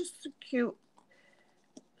 Yeah, it's just a cute,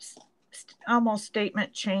 almost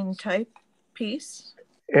statement chain type piece.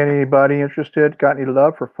 Anybody interested? Got any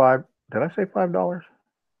love for $5? Did I say $5?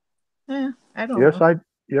 I don't know.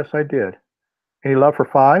 Yes, I did. Any love for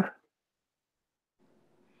 $5?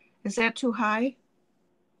 Is that too high?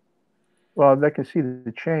 Well, they can see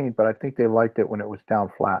the chain, but I think they liked it when it was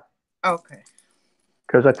down flat. Okay.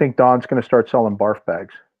 Because I think Dawn's going to start selling barf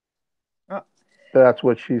bags. Oh. That's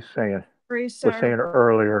what she's saying. Teresa. Was saying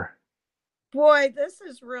earlier. Boy, this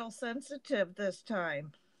is real sensitive this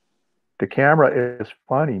time. The camera is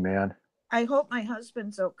funny, man. I hope my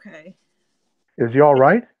husband's okay. Is he all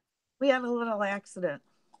right? We had a little accident.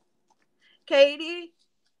 Katie?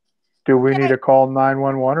 Do we need to call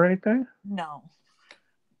 911 or anything? No.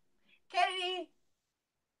 Katie?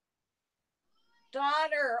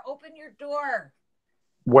 Daughter, open your door.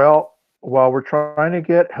 Well, while we're trying to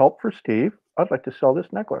get help for Steve, I'd like to sell this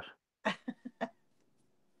necklace.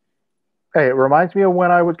 Hey, it reminds me of when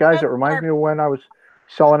I was, guys, it reminds me of when I was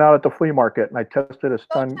selling out at the flea market and I tested a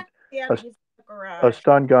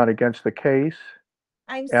stun gun against the case.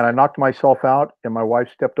 And I knocked myself out and my wife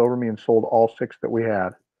stepped over me and sold all 6 that we had.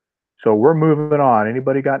 So we're moving on.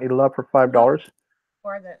 Anybody got any love for $5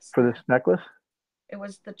 for this necklace? It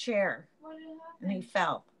was the chair and he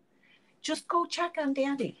fell. Just go check on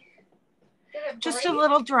Daddy. Just a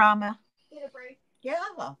little drama. Did it break?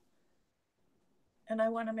 Yeah. And I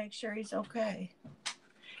want to make sure he's okay.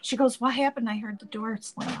 She goes, what happened? I heard the door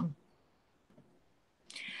slam.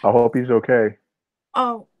 I hope he's okay.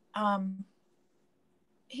 Oh,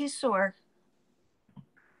 he's sore.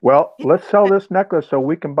 Well, let's sell this necklace so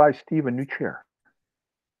we can buy Steve a new chair.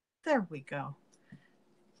 There we go.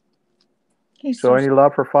 So any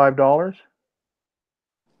love for $5?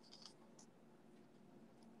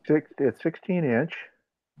 It's 16-inch.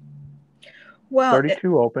 Well,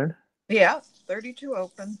 32 open. Yeah, 32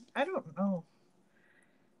 open. I don't know.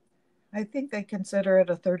 I think they consider it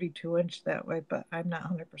a 32-inch that way, but I'm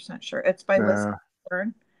not 100% sure. It's by Liz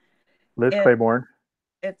Claiborne. Liz Claiborne.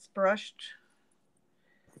 It's brushed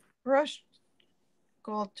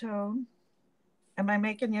gold tone. Am I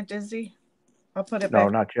making you dizzy? I'll put it back. No,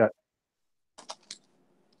 not yet.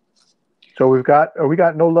 So we got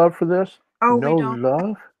no love for this? Oh, no we don't.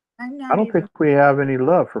 Love? I don't think we have any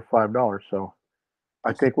love for $5, so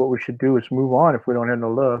I think what we should do is move on if we don't have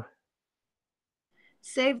no love.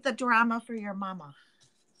 Save the drama for your mama.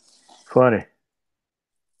 Funny.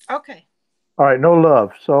 Okay. All right, no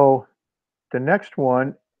love. So the next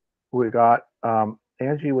one we got,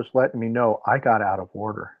 Angie was letting me know I got out of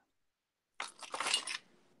order.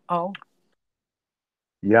 Oh.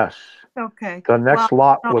 Yes. Okay. The next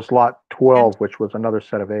lot was lot 12, which was another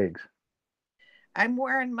set of eggs. I'm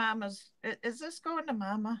wearing Mama's. Is this going to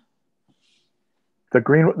Mama?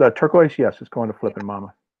 The turquoise, yes, it's going to Flippin'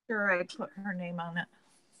 Mama. Sure, I put her name on it.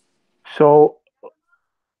 So,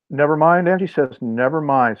 never mind. Angie says, never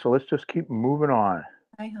mind. So let's just keep moving on.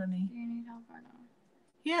 Hi, honey. Do you need help or no?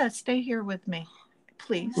 Yeah, stay here with me,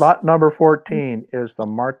 please. Lot number 14 is the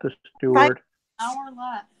Martha Stewart. Hour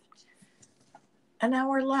left. An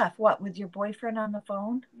hour left. What, with your boyfriend on the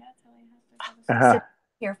phone? Yeah, till he has to sit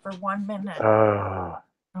here for 1 minute. Oh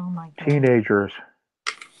my God. Teenagers.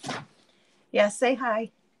 Yeah, say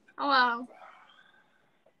hi. Hello.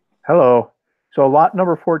 Hello. So lot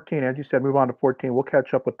number 14, Angie said move on to 14. We'll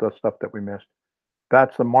catch up with the stuff that we missed.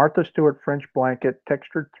 That's the Martha Stewart French blanket,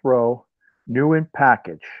 textured throw, new in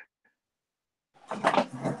package.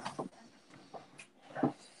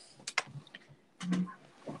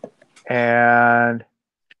 And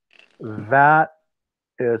that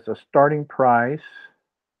is a starting price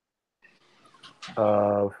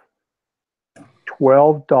of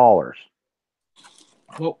 $12.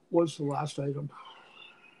 What was the last item?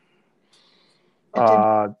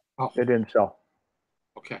 It didn't sell.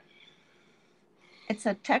 Okay. It's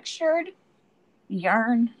a textured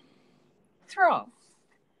yarn throw.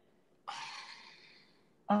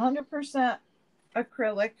 100%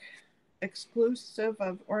 acrylic, exclusive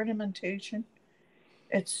of ornamentation.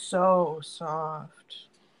 It's so soft.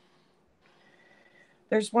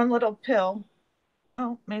 There's one little pill.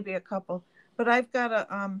 Oh, maybe a couple. But I've got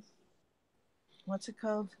a, what's it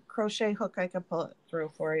called? Crochet hook I can pull it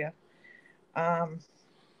through for you.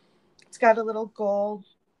 It's got a little gold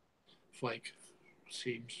flake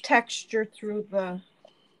seams texture through the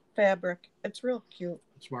fabric. It's real cute.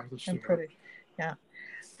 It's Martha and Stewart. pretty. Yeah.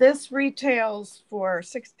 This retails for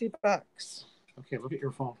 $60. Okay, look at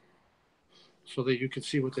your phone so that you can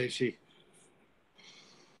see what they see.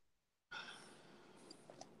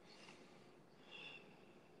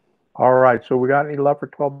 All right, so we got any love for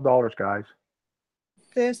 $12, guys?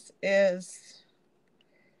 This is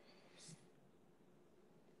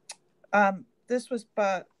this was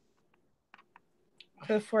bought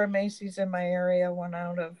before Macy's in my area went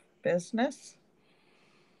out of business.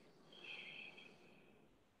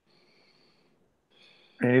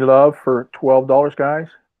 Any love for $12, guys?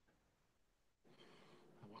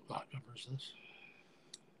 lot number is this?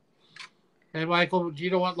 Hey, Michael, do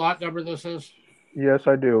you know what lot number this is? Yes,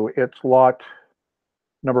 I do. It's lot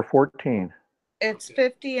number 14. It's Okay.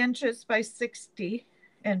 50 inches by 60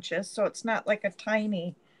 inches, so it's not like a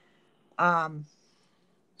tiny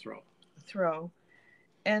throw.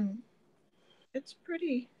 And it's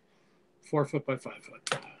pretty. 4 foot by 5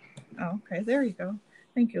 foot. Oh, okay, there you go.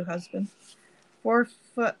 Thank you, husband. 4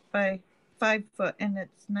 foot by 5 foot, and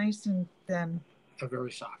it's nice and thin. And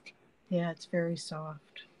very soft. Yeah, it's very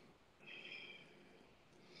soft.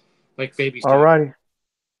 Like baby All stuff. righty.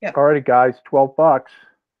 Yep. All righty, guys, 12 bucks.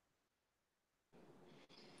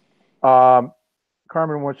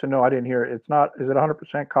 Carmen wants to know, I didn't hear it. It's not, is it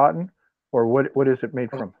 100% cotton or what is it made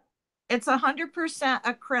from? It's 100%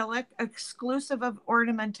 acrylic, exclusive of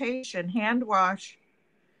ornamentation, hand wash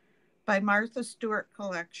by Martha Stewart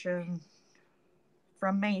Collection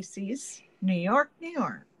from Macy's, New York, New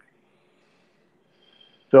York.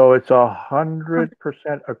 So it's 100%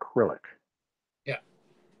 acrylic. Yeah.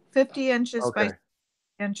 50 inches Okay. by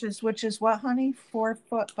inches, which is what, honey? 4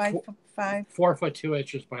 foot by 5. 4 foot 2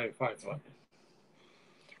 inches by 5 foot.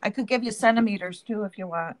 I could give you centimeters too if you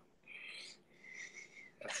want.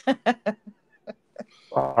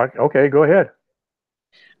 Okay, go ahead.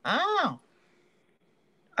 Oh,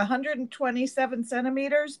 127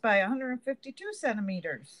 centimeters by 152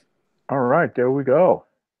 centimeters. All right, there we go.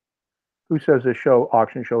 Who says this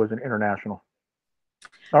auction show is an international?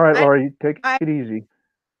 All right, Laurie, take it easy.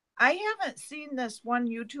 I haven't seen this one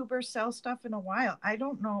YouTuber sell stuff in a while. I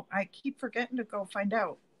don't know. I keep forgetting to go find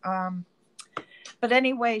out. But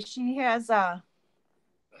anyway, she has a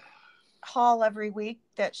haul every week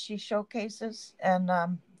that she showcases, and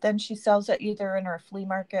then she sells it either in her flea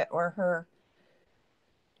market or her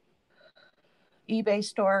eBay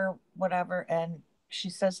store, whatever. And she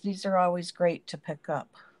says these are always great to pick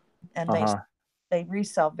up, and they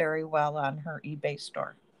resell very well on her eBay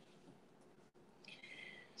store.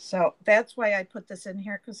 So that's why I put this in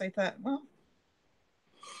here, because I thought, well.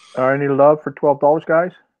 Any love for $12,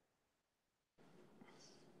 guys?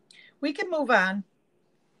 We can move on.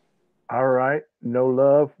 All right, no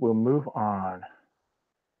love. We'll move on.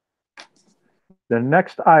 The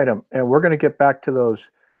next item, and we're going to get back to those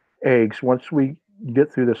eggs once we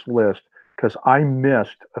get through this list, because I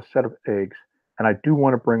missed a set of eggs, and I do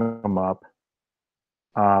want to bring them up.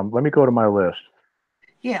 Let me go to my list.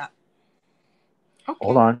 Yeah. Okay.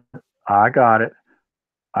 Hold on. I got it.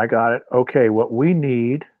 Okay, what we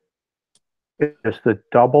need is the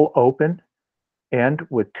double open end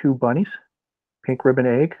with 2 bunnies, pink ribbon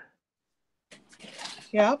egg.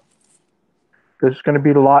 Yep. This is going to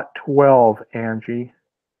be lot 12, Angie.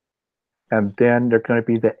 And then there's going to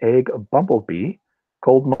be the egg bumblebee,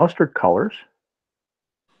 gold mustard colors.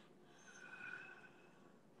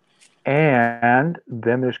 And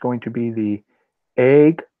then there's going to be the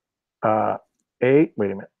egg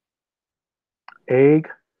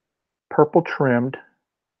purple trimmed,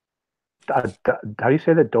 how do you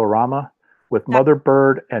say that, dorama, with mother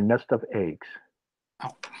bird and nest of eggs. Oh.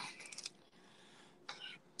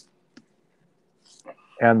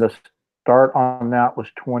 And the start on that was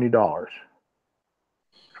 $20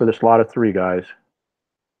 for this lot of 3, guys.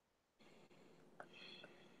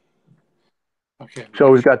 Okay.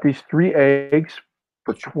 So we've got these 3 eggs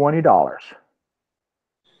for $20.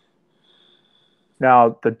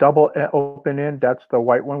 Now the double open end, that's the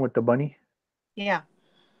white one with the bunny. Yeah.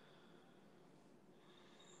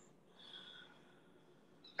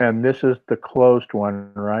 And this is the closed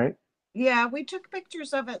one, right? Yeah, we took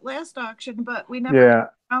pictures of it last auction, but we never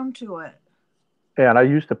got around to it. And I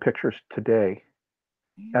used the pictures today.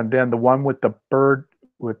 And then the one with the bird,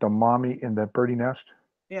 with the mommy in the birdie nest.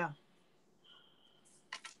 Yeah.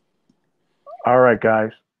 All right,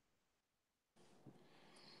 guys.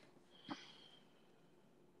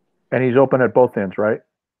 And he's open at both ends, right?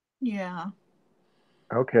 Yeah.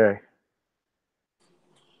 Okay.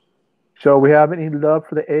 So we have any love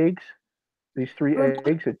for the eggs? These 3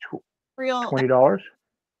 eggs at $20?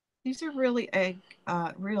 These are really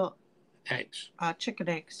real eggs. Chicken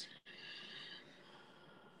eggs.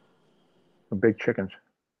 The big chickens.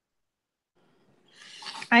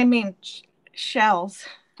 I mean shells.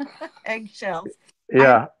 Egg shells.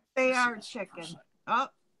 Yeah. They are chicken. Oh.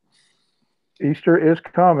 Easter is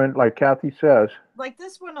coming, like Kathy says. Like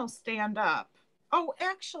this one will stand up. Oh,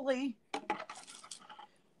 actually,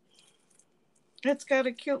 it's got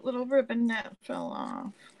a cute little ribbon that fell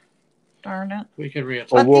off. Darn it. We can reattach.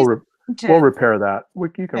 Oh, we'll repair that. You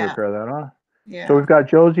can repair that, huh? Yeah. So we've got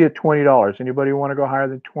Josie at $20. Anybody want to go higher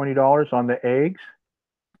than $20 on the eggs?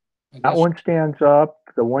 That one stands up.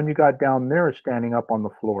 The one you got down there is standing up on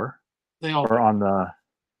the floor. They all or on the.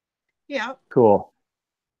 Yeah, Cool.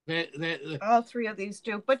 all three of these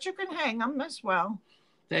do, but you can hang them as well.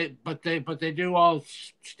 But they do all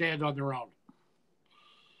stand on their own.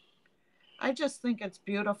 I just think it's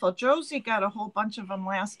beautiful. Josie got a whole bunch of them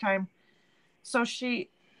last time, so she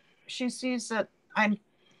sees that I'm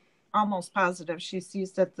almost positive she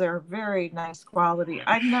sees that they're very nice quality.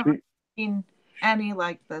 I've never seen any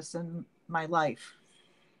like this in my life.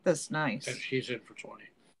 This nice. And she's in for 20.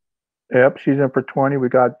 Yep, she's in for 20. We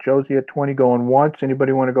got Josie at 20 going once.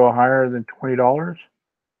 Anybody want to go higher than $20?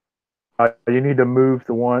 You need to move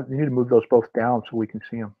those both down so we can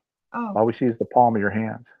see them. Oh, All we see is the palm of your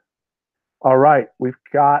hands. All right, we've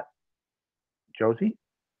got Josie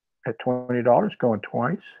at $20 going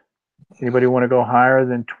twice. Anybody want to go higher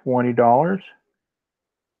than $20?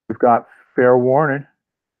 We've got fair warning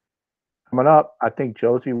coming up. I think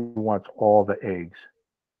Josie wants all the eggs.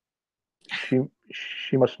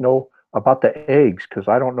 She must know about the eggs because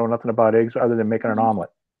I don't know nothing about eggs other than making an omelet.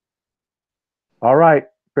 All right,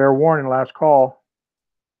 fair warning, last call.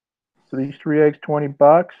 So these 3 eggs,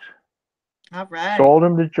 $20. all right. Sold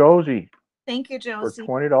them to Josie Thank you, for Josie.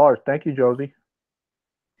 $20. Thank you, Josie.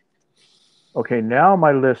 Okay, now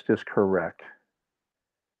my list is correct.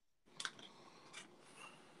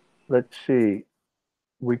 Let's see.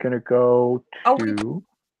 We're gonna go to.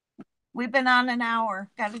 We've been on an hour.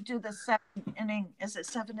 Got to do the 7-inning. Is it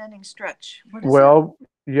 7-inning stretch? What is Well,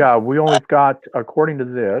 yeah, we only got, according to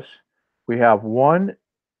this, we have 1,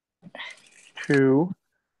 2,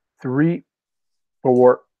 3,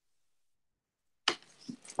 4,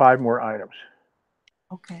 5 more items,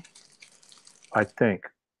 it? Okay. I think.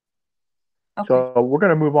 Okay. So we're going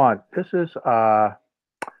to move on. This is lot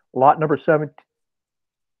number 7.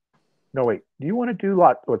 No, wait. Do you want to do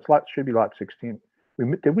lot? Oh, should be lot 16.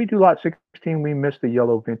 Did we do lot 16? We missed the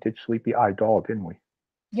yellow vintage sleepy eye doll, didn't we?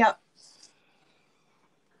 Yep.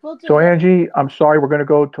 We'll do So that. Angie, I'm sorry. We're going to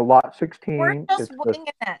go to lot 16. We're just winging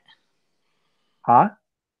it. Huh?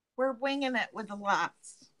 We're winging it with the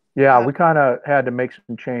lots. Yeah, we kind of had to make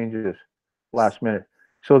some changes last minute.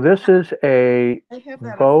 So this is a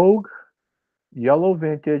Vogue yellow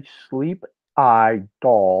vintage sleep eye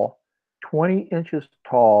doll, 20 inches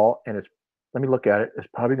tall, and let me look at it. It's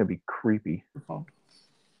probably going to be creepy.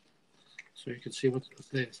 So you can see what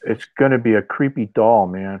it is. It's going to be a creepy doll,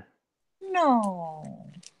 man. No.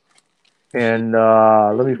 And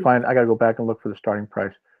let me find, I got to go back and look for the starting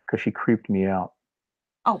price because she creeped me out.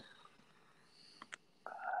 Oh.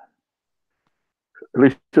 At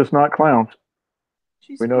least it's not clowns.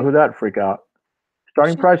 We know who that'd freak out.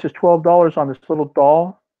 Starting price is $12 on this little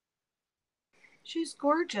doll. She's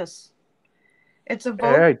gorgeous. It's a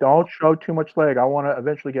Vogue. Hey, don't show too much leg. I want to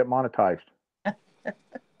eventually get monetized.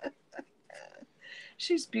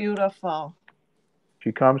 She's beautiful.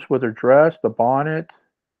 She comes with her dress, the bonnet.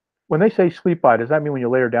 When they say sleep eye, does that mean when you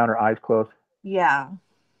lay her down, her eyes closed? Yeah.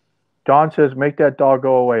 Dawn says, make that doll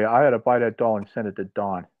go away. I had to buy that doll and send it to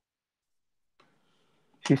Dawn.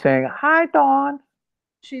 She's saying, hi, Dawn.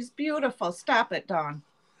 She's beautiful. Stop it, Dawn.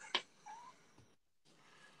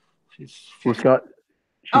 She's 20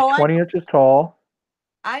 inches tall.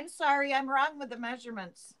 I'm sorry. I'm wrong with the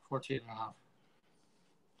measurements. 14 and a half.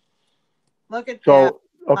 Look at that. So,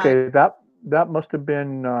 okay, that must have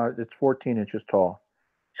been, it's 14 inches tall.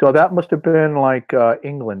 So that must have been like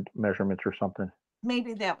England measurements or something.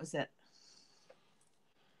 Maybe that was it.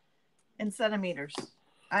 In centimeters.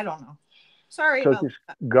 I don't know. Sorry about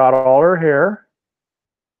that. Got all her hair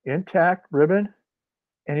intact, ribbon.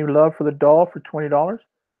 Any love for the doll for $20?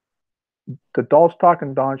 The doll's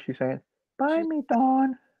talking, Dawn. She's saying, buy me,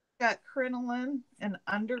 Dawn. Got crinoline and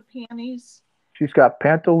underpanties. She's got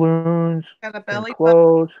pantaloons, got a belly and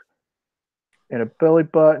clothes, and a belly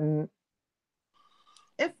button.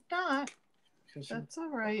 If not, that's all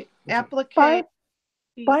right. Applique.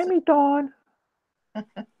 Buy me, Dawn. Can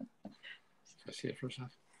I see it for a second?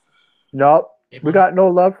 Nope. We got no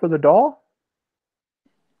love for the doll?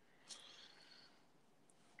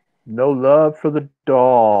 No love for the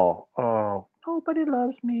doll. Oh, nobody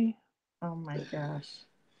loves me. Oh my gosh.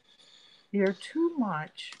 You're too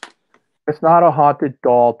much. It's not a haunted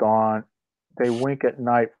doll, Dawn. They wink at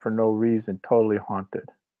night for no reason. Totally haunted.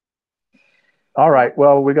 All right.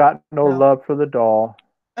 Well, we got no love for the doll.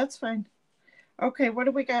 That's fine. Okay, what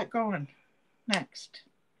do we got going next?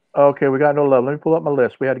 Okay, we got no love. Let me pull up my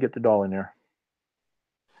list. We had to get the doll in there.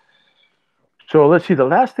 So let's see. The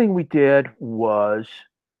last thing we did was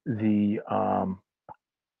we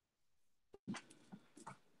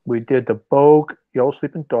did the Vogue Yellow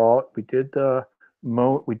Sleeping Doll. We did the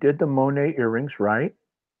Monet earrings, right?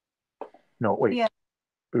 No, wait. Yeah.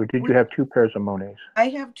 Or did you have 2 pairs of Monets? I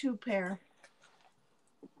have 2 pair.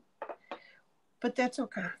 but that's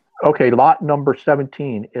okay. Okay, lot number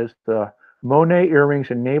 17 is the Monet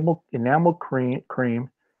earrings enamel cream,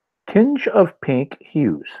 tinge of pink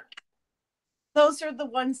hues. Those are the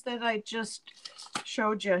ones that I just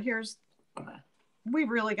showed you. We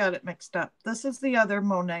really got it mixed up. This is the other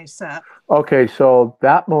Monet set. Okay, so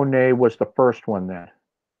that Monet was the first one then.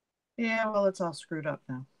 Yeah, well, it's all screwed up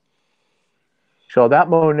now. So that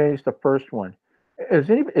Monet is the first one. Is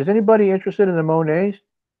anybody interested in the Monets?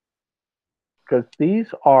 Because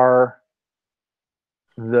these are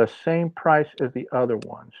the same price as the other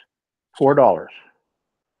ones, $4.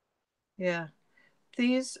 Yeah,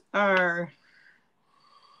 these are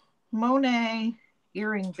Monet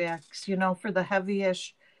earring backs, for the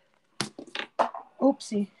heavyish.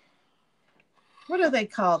 Oopsie. What do they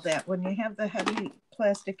call that when you have the heavy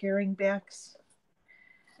plastic earring backs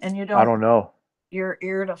and you I don't know. Your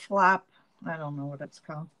ear to flop? I don't know what it's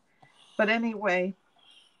called. But anyway,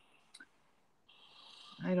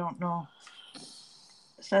 I don't know.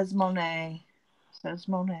 It says Monet.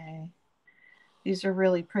 These are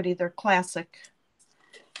really pretty. They're classic.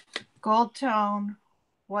 Gold tone,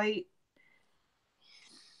 white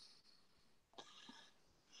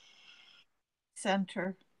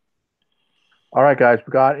center. All right, guys,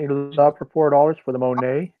 we got any love for $4 for the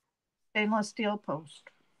Monet Stainless steel post.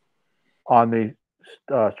 on the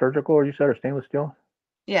surgical, or you said, or stainless steel?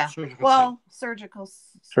 Yeah. Surgical steel.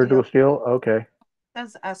 Surgical steel. Okay. It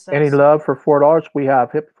says SS. Any love for $4? We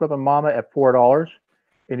have Hip Flippin' Mama at $4.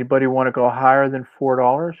 Anybody want to go higher than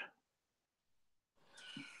 $4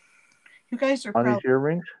 You guys are on these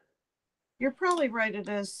earrings? You're probably right. It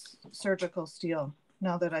is surgical steel.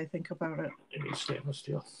 Now that I think about it. Maybe stainless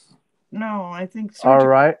steel. No, I think. All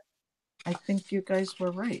right. I think you guys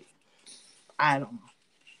were right. I don't know.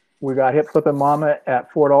 We got Hip Flippin' Mama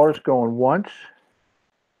at $4 going once.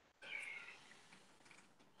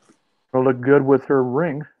 It'll look good with her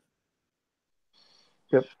ring.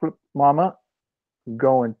 Hip Flip Mama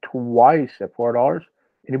going twice at $4.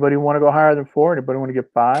 Anybody want to go higher than 4? Anybody want to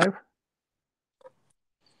get 5?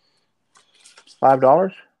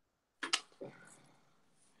 $5.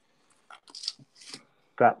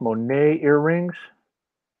 Got Monet earrings.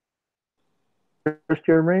 First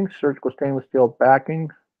earrings, surgical stainless steel backing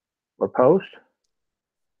or post.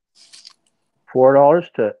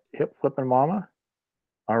 $4 to Hip Flippin' Mama.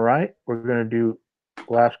 All right, we're going to do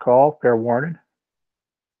last call, fair warning.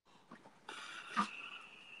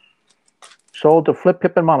 Sold to Flip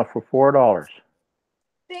Pippin' Mama for $4.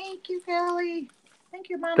 Thank you, Kelly. Thank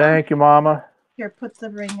you, Mama. Thank you, Mama. Here, put the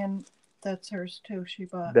ring in. That's hers too. She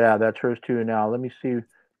bought. Yeah, that's hers too. Now, let me see.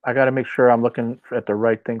 I got to make sure I'm looking at the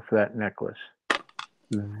right thing for that necklace.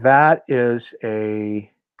 That is a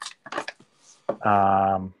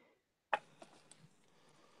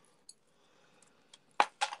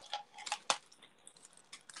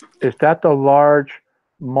is that the large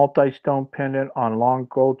multi-stone pendant on long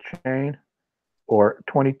gold chain, or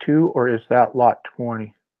 22, or is that lot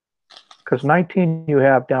 20? Because 19 you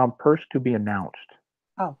have down, purse to be announced.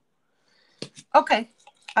 Oh, okay.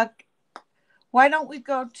 Why don't we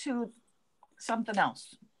go to something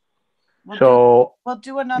else? We'll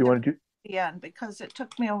do another you want to do, at the end because it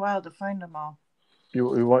took me a while to find them all. You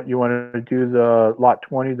want to do the lot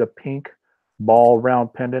 20, the pink ball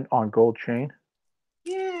round pendant on gold chain?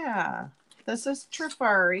 Yeah, this is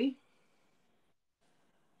Trifari.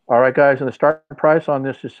 All right, guys, and the starting price on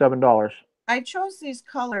this is $7. I chose these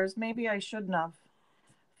colors. Maybe I shouldn't have,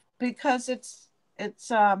 because it's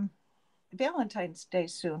Valentine's Day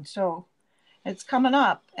soon, so it's coming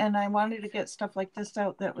up, and I wanted to get stuff like this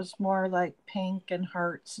out that was more like pink and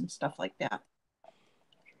hearts and stuff like that.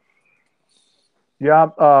 Yeah,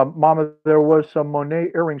 Mama, there was some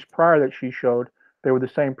Monet earrings prior that she showed. They were the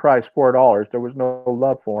same price, $4. There was no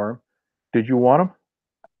love for them. Did you want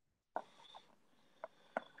them?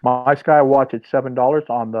 My Sky Watch at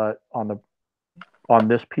 $7 on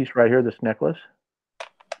this piece right here, this necklace.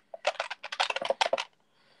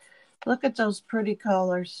 Look at those pretty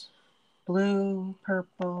colors. Blue,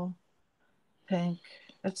 purple, pink.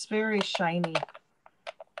 It's very shiny.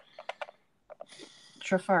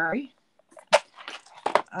 Trifari.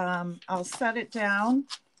 I'll set it down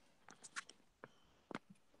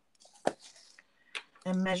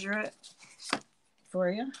and measure it for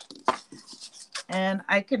you. And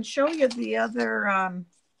I can show you the other,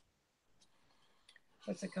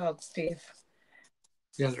 what's it called, Steve?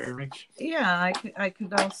 The other earrings? Yeah, I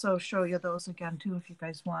could also show you those again, too, if you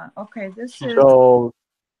guys want. Okay, this is... So,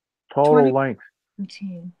 total length.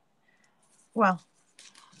 17. Well,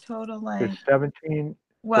 total length. Is 17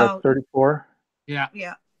 well, 34? Yeah.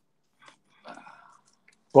 Yeah.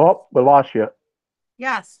 Well, we lost you.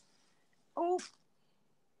 Yes. Oh,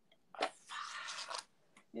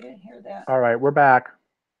 you didn't hear that. All right, we're back.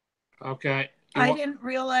 Okay. I didn't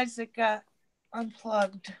realize it got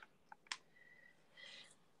unplugged.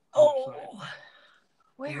 Oh,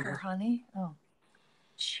 where, honey? Oh,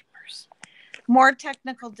 jeepers. More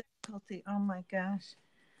technical difficulty. Oh my gosh.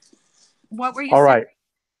 What were you All saying?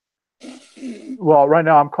 right. Well, right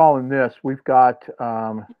now I'm calling this. We've got,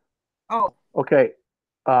 Oh, okay.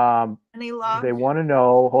 any love? They want to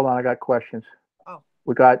know, hold on, I got questions. Oh,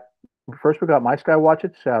 We got My Sky Watch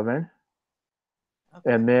at 7.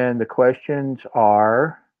 okay. And then the questions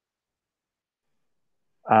are,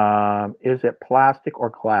 is it plastic or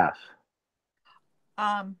glass?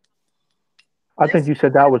 I think you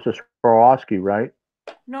said that was a Swarovski, right?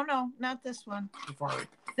 No, not this one. Trifari.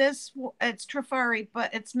 It's Trifari,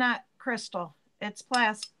 but it's not crystal. It's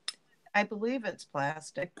plastic. I believe it's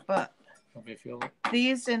plastic, but Let me feel it.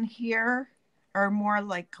 these in here are more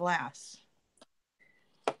like glass.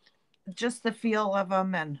 Just the feel of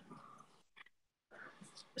them, and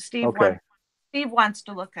Steve Okay. wants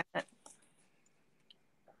to look at it.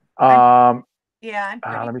 Um, Yeah, I'm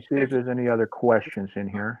pretty let me see if there's any other questions in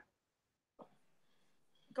here.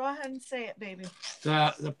 Go ahead and say it, baby.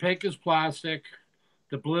 The pink is plastic.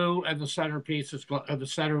 The blue and the centerpiece is the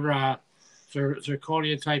center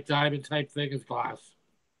zirconia type diamond type thing is glass.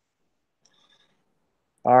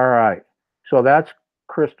 All right. So that's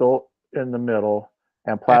crystal in the middle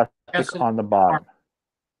and plastic on the bottom.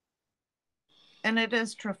 And it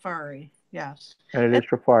is Trifari, yes. And it is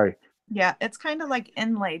Trifari. Yeah, it's kind of like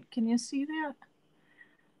inlaid. Can you see that?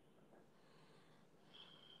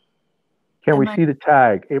 Can we see the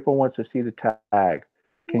tag? April wants to see the tag.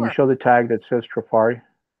 Can you show the tag that says Trifari?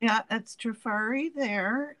 Yeah, it's Trifari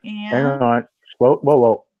there. And hang on. Slow.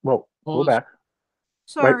 Whoa. Go back.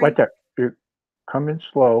 Sorry. Right there. You come in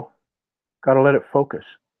slow. Got to let it focus.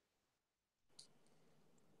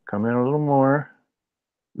 Come in a little more.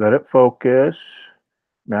 Let it focus.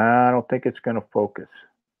 Nah, I don't think it's going to focus.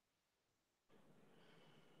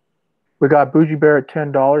 We got Bougie Bear at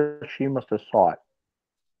 $10. She must have saw it.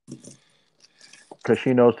 Because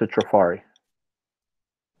she knows the Trifari.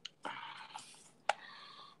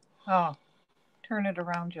 Oh, turn it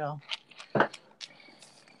around, Jill. Do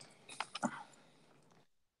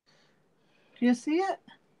you see it?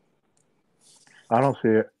 I don't see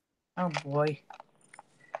it. Oh, boy.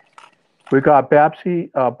 We got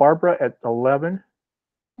Barbara at 11.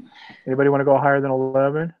 Anybody want to go higher than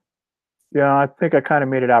 11? Yeah, I think I kind of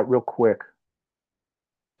made it out real quick.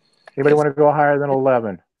 Anybody want to go higher than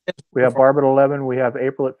 11? We have Barbara at 11. We have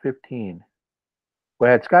April at 15. We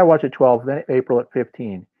had Skywatch at 12, then April at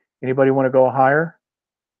 15. Anybody want to go higher?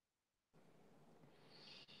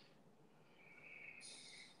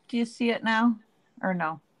 Do you see it now or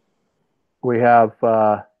no? We have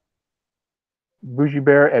Bougie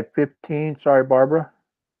Bear at 15. Sorry, Barbara.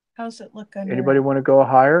 How's it look on Anybody want to go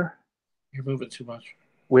higher? You're moving too much.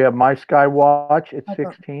 We have My Skywatch at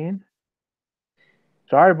 16.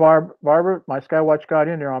 Sorry, Barbara. My Skywatch got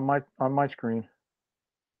in there on my screen.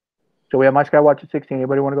 So we have My Skywatch at 16.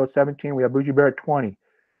 Anybody want to go 17? We have Bougie Bear at 20.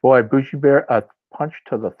 Boy, Bougie Bear, a punch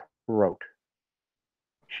to the throat.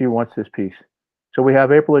 She wants this piece. So we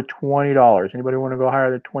have April at $20. Anybody want to go higher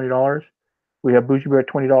than $20? We have Bougie Bear at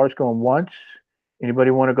 $20 going once.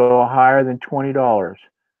 Anybody want to go higher than $20?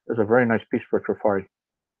 There's a very nice piece for Trifari.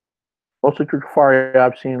 Most of the Trifari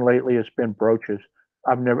I've seen lately has been brooches.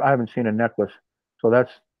 I haven't seen a necklace. So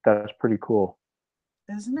that's pretty cool.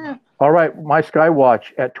 Isn't it? All right, My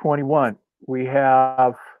Skywatch at 21. We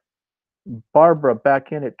have Barbara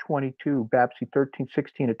back in at 22. Babsy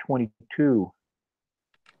 1316 at 22.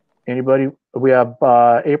 Anybody? We have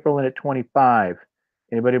April in at 25.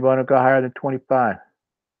 Anybody want to go higher than 25?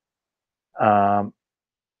 All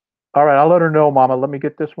right, I'll let her know, Mama. Let me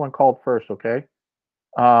get this one called first, okay?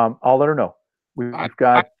 I'll let her know. We've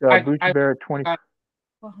got Bougie Bear at 20.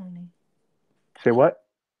 Well, honey. Say what?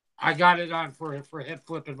 I got it on for hip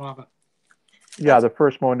flipping, Mama. Yeah, the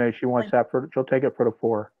first Monet. She wants that for. She'll take it for the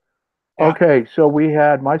 4. Yeah. Okay, so we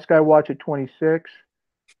had My Skywatch at 26.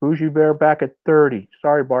 Bougie Bear back at 30.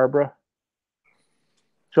 Sorry, Barbara.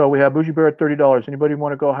 So we have Bougie Bear at $30. Anybody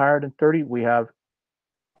want to go higher than 30? We have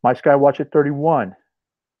My Skywatch at 31.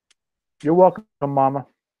 You're welcome, Mama.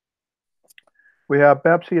 We have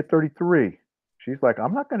Babsy at 33. She's like,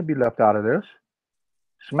 I'm not going to be left out of this.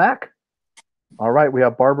 Smack. All right, we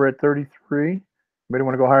have Barbara at 33. Anybody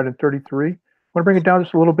want to go higher than 33? I want to bring it down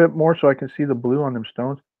just a little bit more so I can see the blue on them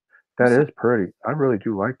stones. That is pretty. I really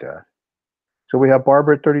do like that. So we have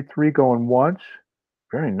Barbara at 33 going once.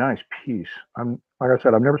 Very nice piece. Like I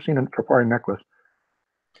said, I've never seen a Trifari necklace.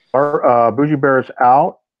 Our Bougie Bear is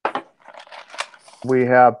out. We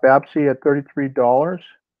have Babsy at $33,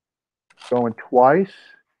 going twice.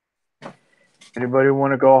 Anybody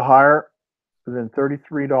want to go higher than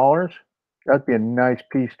 $33? That'd be a nice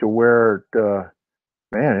piece to wear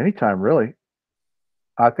man, anytime really.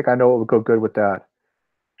 I think I know what would go good with that.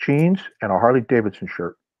 Jeans and a Harley Davidson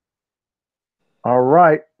shirt. All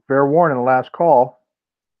right, fair warning, last call.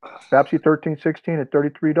 Babsy 1316 at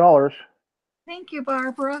 $33. Thank you,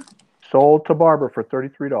 Barbara. Sold to Barbara for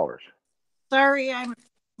 $33. Sorry, I'm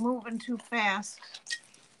moving too fast.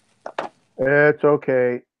 It's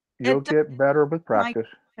okay. You'll It get better with like practice.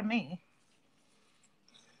 to me.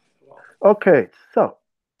 Okay, so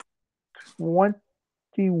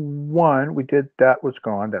 21, we did, that was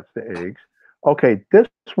gone. That's the eggs. Okay, this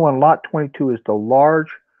one, lot 22, is the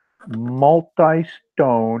large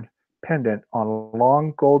multi-stone pendant on a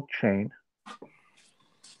long gold chain.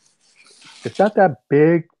 Is that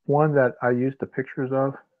big one that I used the pictures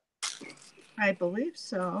of? I believe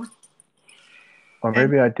so. Or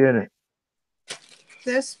maybe I didn't.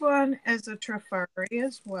 This one is a Trifari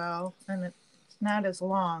as well, and it's not as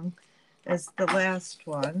long as the last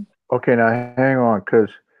one. Okay, now hang on, because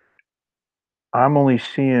I'm only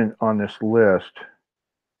seeing on this list.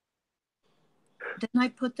 Didn't I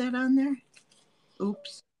put that on there?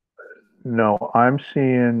 Oops. No, I'm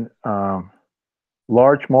seeing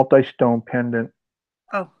large multi-stone pendant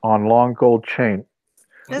on long gold chain.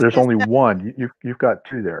 There's only one. You've got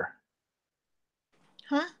two there.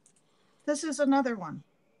 Huh? This is another one.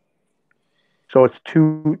 So it's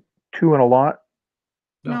two in a lot?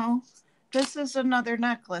 No, this is another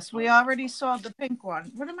necklace. We already saw the pink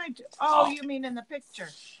one. What am I doing? Oh, you mean in the picture.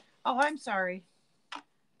 Oh, I'm sorry.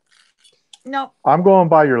 No. I'm going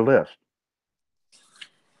by your list.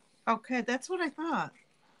 Okay, that's what I thought.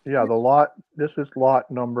 Yeah, the lot, this is lot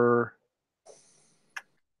number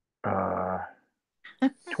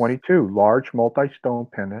 22, large multi-stone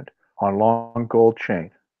pendant on long gold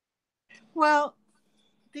chain. Well,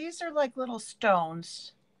 these are like little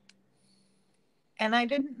stones, and I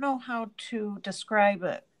didn't know how to describe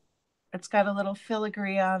it. It's got a little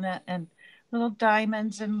filigree on it and little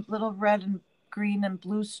diamonds and little red and green and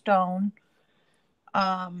blue stone.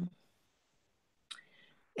 Lot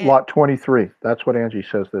 23. That's what Angie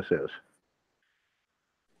says this is.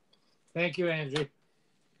 Thank you, Angie.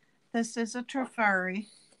 This is a Trifari.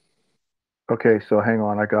 Okay, so hang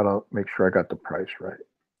on. I got to make sure I got the price right.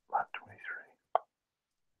 Lot 23.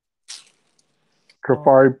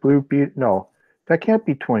 Trifari blue bead. No, that can't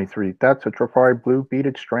be 23. That's a Trifari blue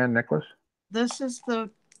beaded strand necklace. This is the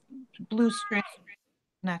blue strand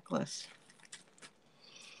necklace.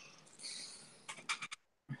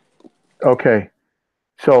 Okay,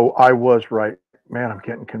 so I was right. Man, I'm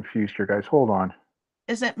getting confused here, guys. Hold on.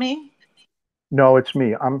 Is it me? No, it's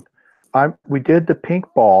me. We did the pink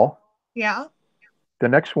ball. Yeah. The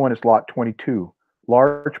next one is lot 22,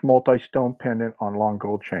 large multi-stone pendant on long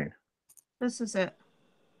gold chain. This is it.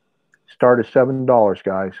 Start at $7,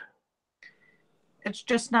 guys. It's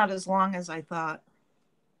just not as long as I thought.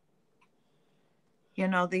 You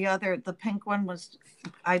know, the pink one was,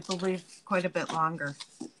 I believe, quite a bit longer,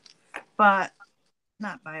 but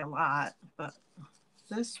not by a lot. But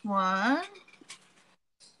this one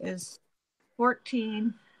is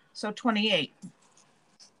 14, so 28.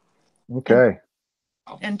 Okay.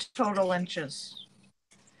 In total inches.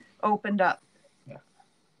 Opened up.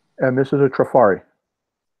 And this is a Trifari.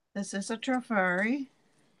 This is a Trifari.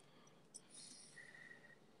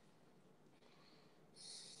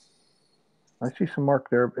 I see some mark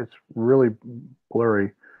there. It's really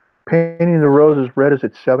blurry. Painting the Roses Red is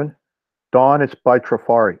at 7. Dawn, it's by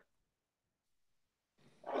Trifari.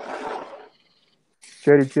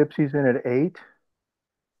 Jaded Gypsy's in at 8.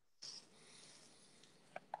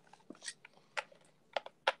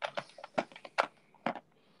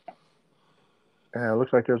 And it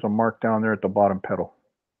looks like there's a mark down there at the bottom pedal.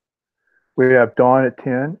 We have Dawn at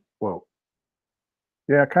 10. Whoa.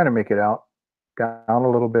 Yeah, kind of make it out. Down a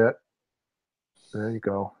little bit. There you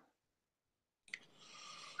go.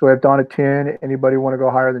 So we have Dawn at 10. Anybody want to go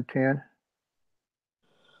higher than 10?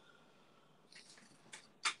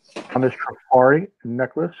 On this Trifari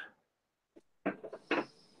necklace.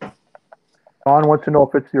 Dawn wants to know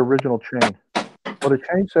if it's the original chain. Well, the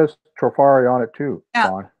chain says Trifari on it too, Yeah.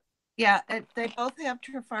 Dawn. Yeah, they both have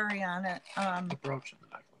Trifari on it. The brooch and the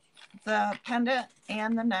necklace. The pendant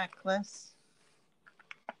and the necklace.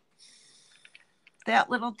 That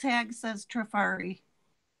little tag says Trifari,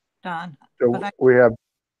 Don. So we have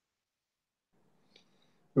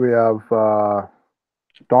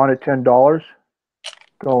Dawn at $10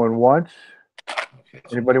 going once. Okay,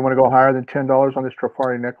 so Anybody want to go higher than $10 on this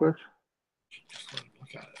Trifari necklace? just let him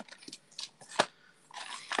look at it.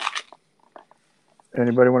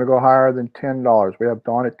 Anybody want to go higher than $10? We have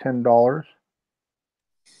Dawn at $10.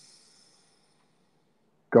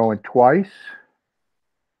 Going twice.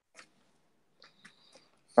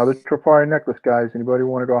 Another Trifari necklace, guys. Anybody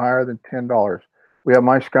want to go higher than $10? We have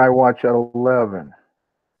My Sky Watch at 11.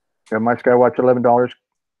 We have My Sky Watch at $11.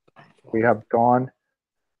 We have Dawn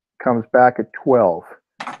comes back at 12.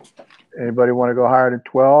 Anybody want to go higher than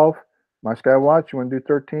 12? My Sky Watch, you want to do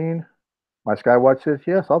 13? My Sky Watch says,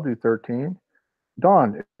 yes, I'll do 13.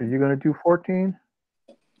 Dawn, are you going to do 14?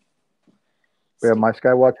 We have My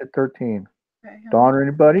Sky Watch at 13. Okay, Dawn or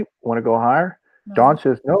anybody want to go higher? no. Dawn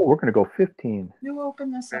says, no, we're going to go 15. You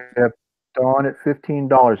open this up. We have Dawn at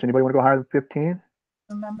 $15. Anybody want to go higher than 15?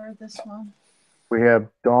 Remember this one? We have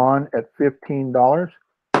Dawn at $15.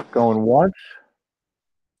 Going once.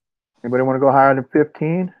 Anybody want to go higher than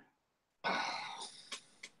 15?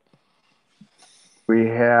 We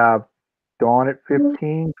have Dawn at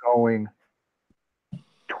 15 going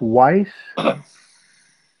twice.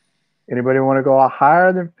 Anybody want to go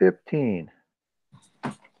higher than 15?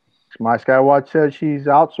 My Sky Watch says she's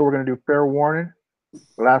out, so we're going to do fair warning.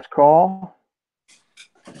 Last call.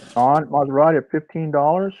 Dawn Maserati at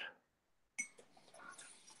 $15.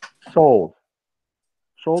 Sold.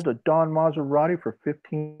 Sold to Dawn Maserati for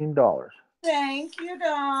 $15. Thank you,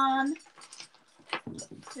 Dawn.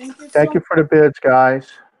 Thank you. Thank you for the bids, guys.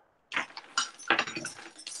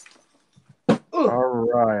 All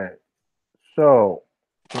right. So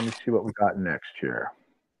let me see what we got next here.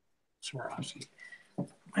 Swarovski.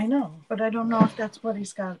 I know, but I don't know if that's what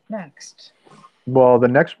he's got next. Well, the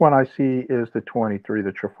next one I see is the 23,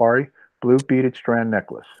 the Trifari blue beaded strand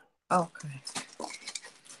necklace. Okay.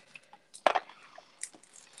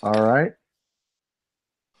 All right.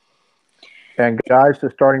 And guys, the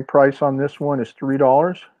starting price on this one is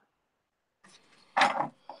 $3.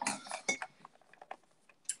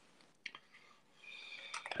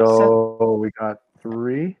 So we got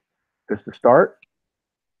 3. This is the start.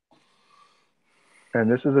 And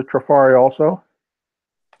this is a Trifari also.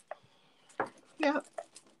 Yep.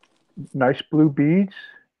 Nice blue beads,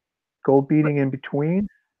 gold beading in between.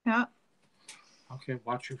 Yeah. Okay,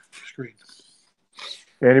 watch your screen.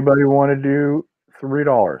 Anybody want to do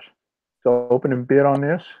 $3? So open and bid on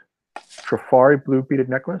this Trifari blue beaded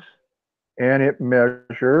necklace, and it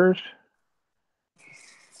measures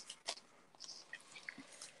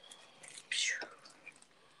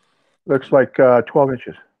looks like 12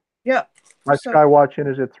 inches. Yep. My So- Sky Watch in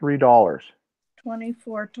is at $3.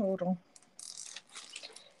 24 total.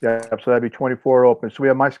 Yeah, so that'd be 24 open. So we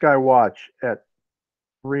have My Sky Watch at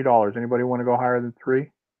 $3. Anybody want to go higher than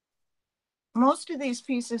 3? Most of these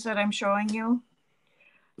pieces that I'm showing you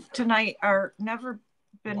tonight are never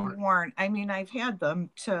been worn. I mean, I've had them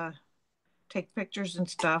to take pictures and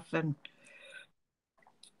stuff,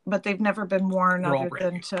 but they've never been worn They're all other brand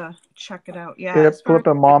than new. to check it out. Yeah. Hip as far Flip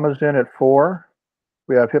and Mama's in at 4.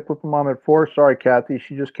 We have Hip Flip and Mama at 4. Sorry, Kathy.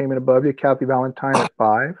 She just came in above you. Kathy Valentine at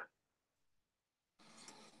 5.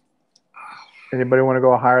 Anybody want to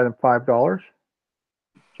go higher than $5?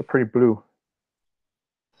 It's a pretty blue.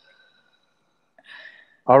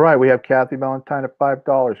 All right, we have Kathy Valentine at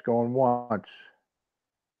 $5 going once.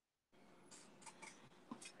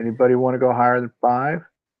 Anybody want to go higher than 5?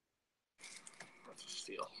 That's a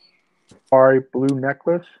steal. Safari blue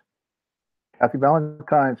necklace. Kathy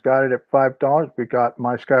Valentine's got it at $5. We got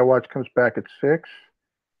My Sky Watch comes back at 6.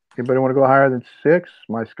 Anybody want to go higher than 6?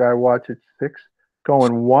 My Sky Watch at 6.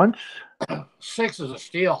 Going once. 6 is a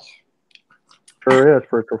steal. Sure is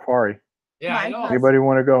for a Trifari. Yeah, I know. Anybody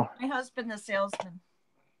want to go? my husband, the salesman.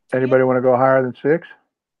 Anybody want to go higher than 6?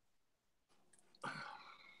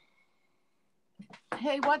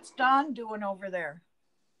 Hey, what's Dawn doing over there?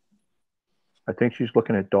 I think she's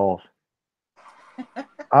looking at dolls.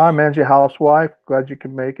 Hi, Manji housewife. Glad you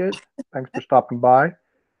could make it. Thanks for stopping by.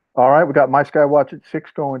 All right, we got My Sky Watch at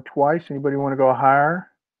 6 going twice. Anybody want to go higher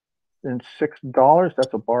than $6?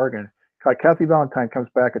 That's a bargain. Kathy Valentine comes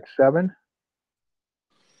back at 7.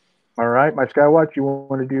 All right, My Sky Watch, you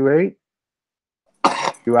want to do 8?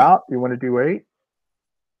 You out? You want to do 8?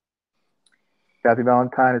 Kathy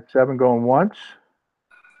Valentine at 7 going once.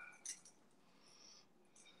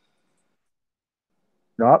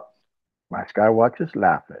 Nope. My Sky Watch is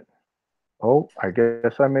laughing. Oh, I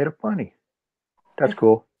guess I made it funny. That's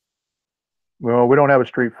cool. Well, we don't have a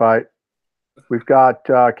street fight. We've got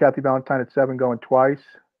Kathy Valentine at 7 going twice.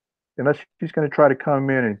 Unless she's going to try to come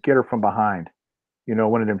in and get her from behind. You know,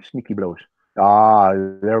 one of them sneaky blows. Ah,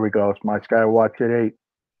 there we go. It's My Sky Watch at 8.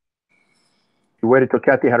 You waited till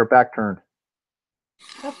Kathy had her back turned.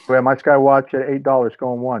 We have My Sky Watch at $8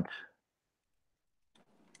 going once.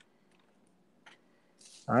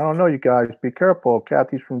 I don't know, you guys. Be careful.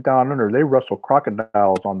 Kathy's from down under. They wrestle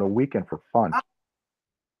crocodiles on the weekend for fun.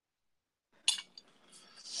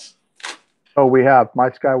 So we have My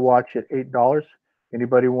Sky Watch at $8.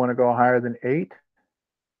 Anybody want to go higher than 8?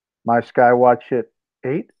 My Sky Watch at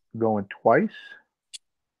 8, going twice.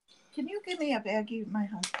 Can you give me a baggie, my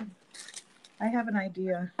husband? I have an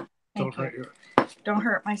idea. Don't hurt your. Don't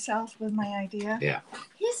hurt myself with my idea. Yeah.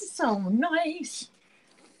 He's so nice.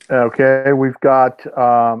 Okay, we've got,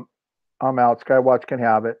 I'm out. Skywatch can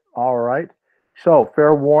have it. All right. So,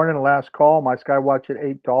 fair warning, last call. My Skywatch at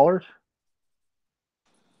 $8.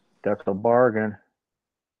 That's a bargain.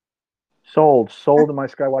 Sold to My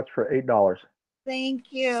Skywatch for $8.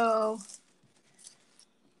 Thank you.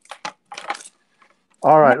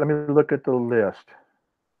 All right, let me look at the list.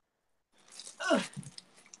 Ugh.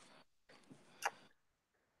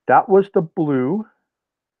 That was the blue.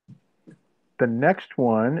 The next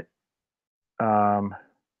one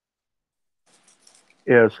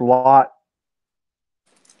is lot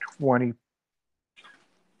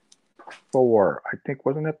 24. I think,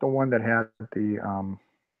 wasn't that the one that had the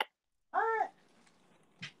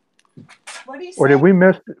What do you say? or did we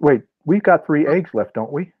miss? Wait, we've got 3 eggs left,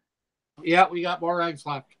 don't we? Yeah, we got more eggs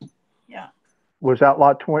left. Yeah. Was that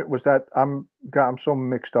lot 20? Was that I'm so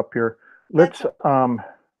mixed up here. Let's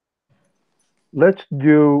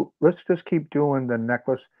just keep doing the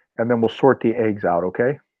necklace and then we'll sort the eggs out,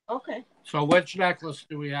 okay? Okay. So which necklace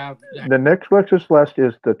do we have next? The next list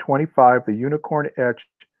is the 25, the unicorn etched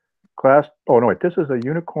glass. Oh no, wait, this is a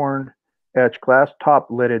unicorn etched glass top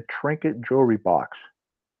lidded trinket jewelry box.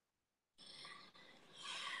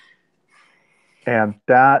 And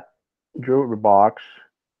that jewelry box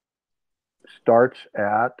starts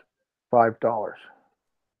at $5.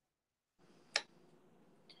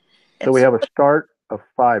 So we have a start of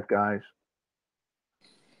 5, guys.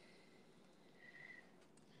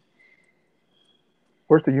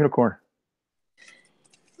 Where's the unicorn?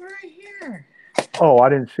 Right here. Oh, I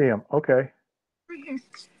didn't see him. Okay. Right here.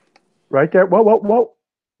 Right there. Whoa.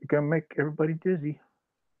 You're going to make everybody dizzy.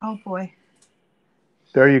 Oh, boy.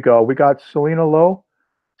 There you go. We got Selena low.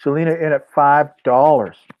 Selena in at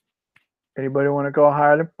 $5. Anybody want to go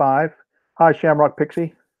higher than 5? Hi, Shamrock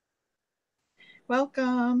Pixie.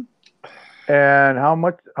 Welcome. And how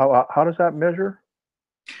much? How does that measure?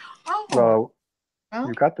 Oh.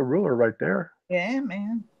 You got the ruler right there. Yeah,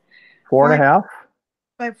 man. 4.5.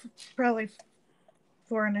 Probably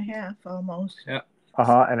 4.5 almost. Yeah.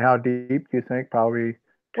 And how deep do you think? Probably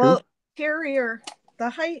 2? Well, interior, the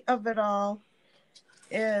height of it all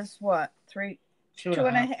is what?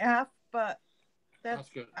 2.5, but that's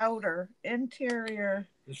good. Outer. Interior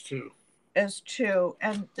is 2.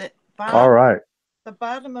 And the bottom, all right. The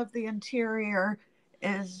bottom of the interior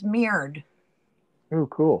is mirrored. Ooh,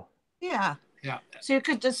 cool. Yeah. Yeah. So you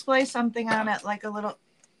could display something on it like a little.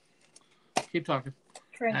 Keep talking.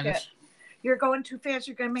 Trinket. You're going too fast.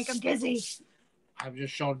 You're going to make them dizzy. I'm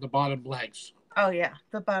just showing the bottom legs. Oh, yeah.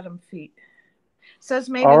 The bottom feet. Says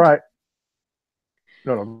made All in right.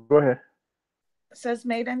 No, go ahead. Says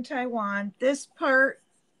made in Taiwan. This part,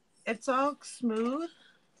 it's all smooth.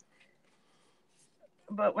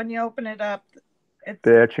 But when you open it up, it's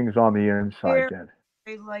the etching's on the inside then.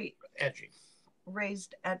 Very light etching.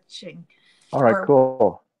 Raised etching. All right,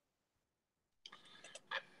 cool.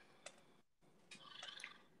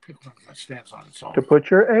 Pick one that stands on its own. To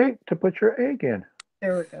put your egg in.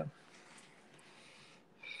 There we go.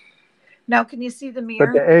 Now, can you see the mirror?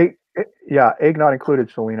 But the egg, egg not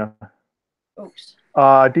included, Selena. Oops.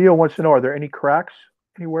 Dio wants to know, are there any cracks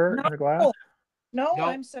anywhere in the glass? No,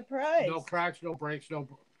 I'm surprised. No cracks, no breaks,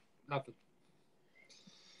 nothing.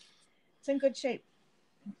 It's in good shape.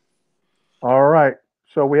 All right.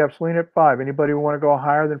 So we have Selena at 5. Anybody want to go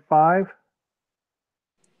higher than 5?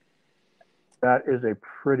 That is a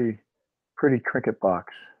pretty trinket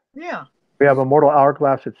box. Yeah. We have Immortal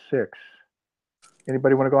Hourglass at 6.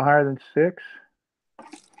 Anybody want to go higher than 6?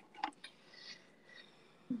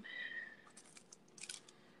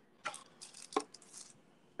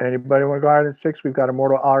 Anybody want to go higher than 6? We've got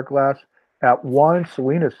Immortal Hourglass at 1.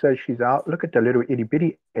 Selena says she's out. Look at the little itty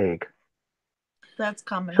bitty egg. That's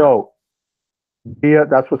coming up. So, yeah,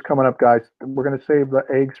 that's what's coming up, guys. We're going to save the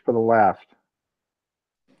eggs for the last.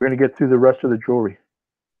 We're going to get through the rest of the jewelry.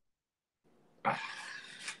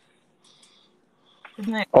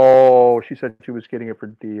 Oh, she said she was getting it for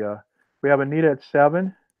Dia. We have Anita at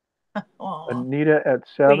 7. Anita at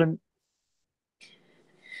 7.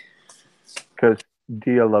 Because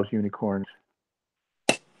Dia loves unicorns.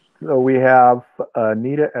 So we have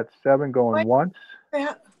Anita at 7 going once.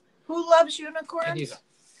 Who loves unicorns? Anita.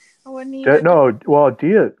 Oh, Anita. No, well,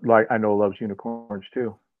 Dia, like, I know loves unicorns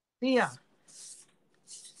too. Yeah.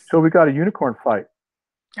 So we got a unicorn fight.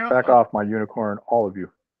 Back Uh-oh. off my unicorn, all of you.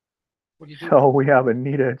 What do you do? So we have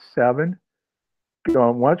Anita at 7.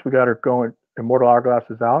 Going once, we got her going, Immortal Hourglass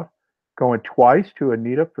is out. Going twice to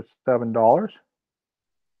Anita for $7.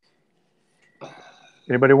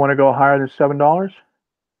 Anybody want to go higher than $7?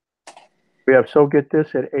 We have So Get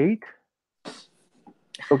This at 8.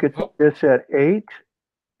 So Get This at 8.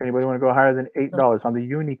 Anybody want to go higher than $8 on the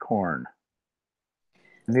unicorn?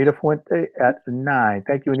 Anita Fuente at 9.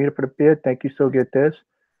 Thank you, Anita, for the bid. Thank you, So Get This.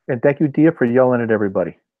 And thank you, Dia, for yelling at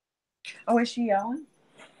everybody. Oh, is she yelling?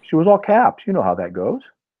 She was all caps. You know how that goes.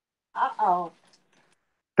 Uh-oh.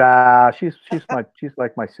 She's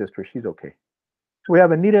like my sister. She's okay. So we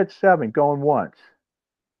have Anita at 7 going once.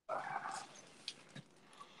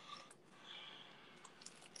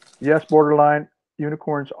 Yes, borderline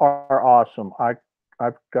unicorns are awesome.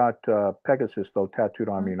 I've got Pegasus though tattooed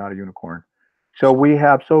on me, not a unicorn. So we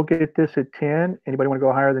have So Get This at 10. Anybody want to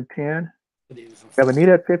go higher than 10? We have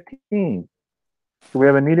Anita at 15. So we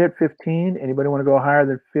have Anita at 15. Anybody want to go higher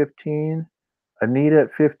than 15? Anita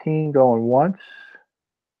at 15 going once.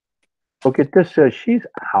 So Get This says she's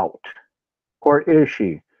out. Or is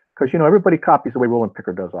she? Because, everybody copies the way Rollin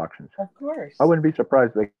Picker does auctions. Of course. I wouldn't be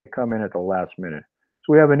surprised if they come in at the last minute.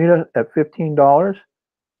 So we have Anita at $15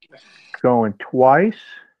 going twice.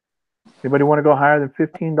 Anybody want to go higher than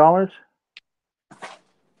 $15?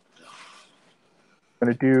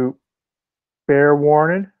 Going to do fair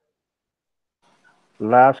warning.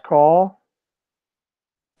 Last call.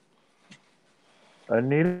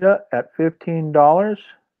 Anita at $15.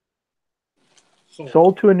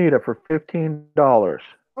 Sold to Anita for $15.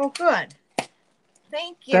 Oh, good.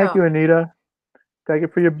 Thank you. Thank you, Anita. Thank you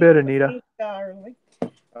for your bid, Anita. Darling.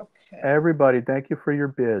 Okay. Everybody, thank you for your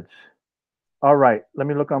bids. All right, let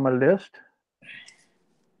me look on my list.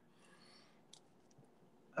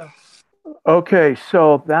 Okay,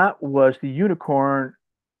 so that was the unicorn.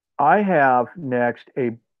 I have next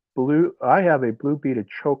a blue beaded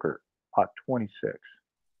choker at 26.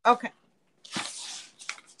 Okay.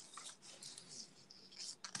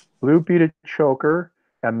 Blue beaded choker,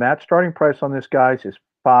 and that starting price on this, guys, is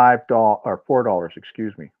 $5 or $4,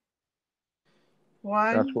 excuse me.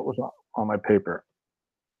 One. That's what was on my paper.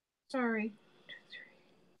 Sorry. 2,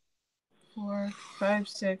 3, 4, 5,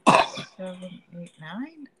 6, 7, 8,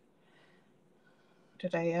 9.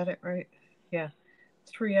 Did I add it right? Yeah.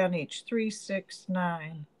 3 on each. 3, 6,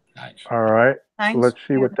 9. Nice. All right. Nine's Let's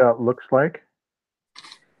see what that looks like.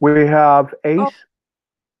 We have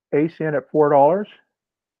Ace in at $4.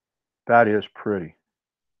 That is pretty.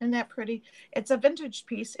 Isn't that pretty? It's a vintage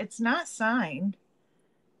piece. It's not signed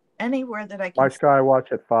anywhere that I can My Sky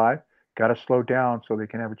Watch at 5. Got to slow down so they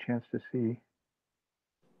can have a chance to see.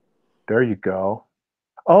 There you go.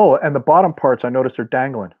 Oh, and the bottom parts I noticed are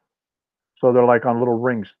dangling. So they're like on little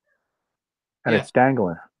rings. And Yes. it's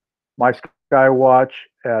dangling. My Sky Watch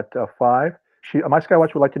at 5. My Sky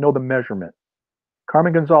Watch would like to know the measurement.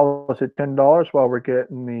 Carmen Gonzalez at $10 while we're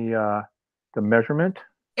getting the measurement.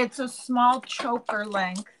 It's a small choker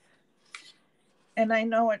length. And I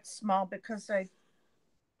know it's small because I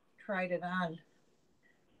tried it on.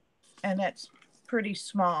 And it's pretty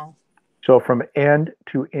small. So from end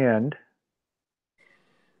to end,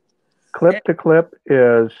 clip to clip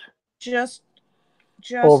is Just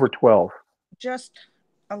over 12. Just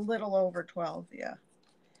a little over 12, yeah.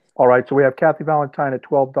 All right, so we have Kathy Valentine at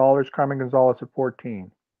 $12, Carmen Gonzalez at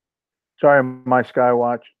 14. Sorry, my Sky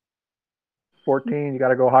Watch. 14, you got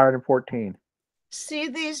to go higher than 14. See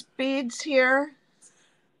these beads here?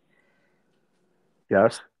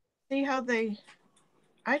 Yes. See how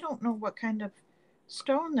I don't know what kind of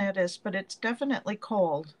stone that is, but it's definitely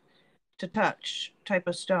cold to touch type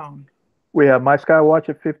of stone. We have my Sky Watch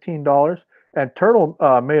at $15. And Turtle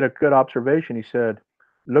made a good observation. He said,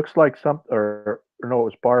 looks like or no, it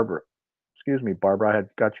was Barbara. Excuse me, Barbara. I had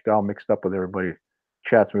got you all mixed up with everybody.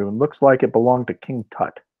 Chats moving. Looks like it belonged to King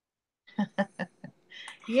Tut.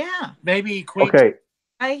 Yeah. Maybe Queen. Okay.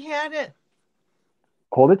 I had it.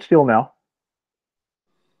 Hold it still now.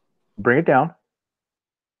 Bring it down.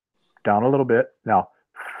 Down a little bit. Now,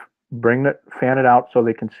 fan it out so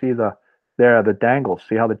they can see the dangles.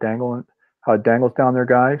 See how it dangles down there,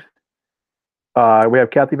 guys? We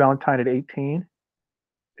have Kathy Valentine at 18.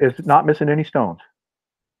 Is not missing any stones.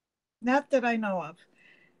 Not that I know of.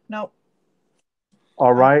 Nope.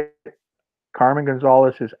 All right. Carmen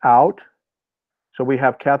Gonzalez is out. So we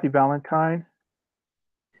have Kathy Valentine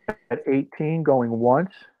at 18 going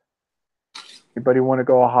once. Anybody want to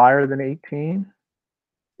go higher than 18?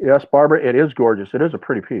 Yes, Barbara, it is gorgeous. It is a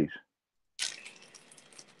pretty piece.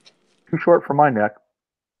 Too short for my neck.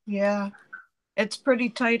 Yeah. It's pretty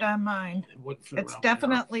tight on mine. It wouldn't fit It's around my arm.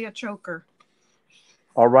 definitely a choker.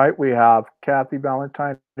 All right, we have Kathy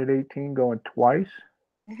Valentine at 18 going twice.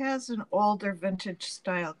 It has an older vintage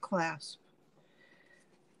style clasp.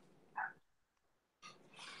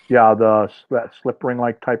 Yeah, that slip ring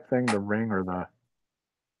like type thing, the ring or the.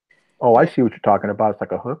 Oh, I Yeah. see what you're talking about. It's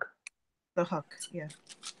like a hook. The hook, yeah.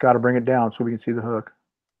 Got to bring it down so we can see the hook.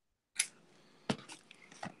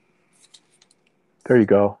 There you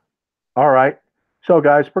go. All right. So,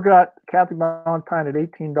 guys, we got Kathy Valentine at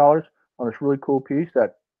 $18 on this really cool piece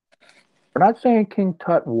that we're not saying King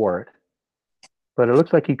Tut wore it, but it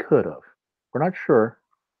looks like he could have. We're not sure.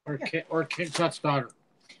 Or King Tut's daughter.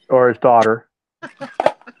 Or his daughter.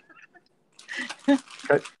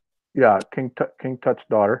 Yeah, King Tut's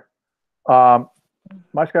daughter. My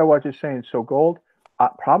Skywatch is saying so gold.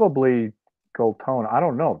 Probably gold tone. I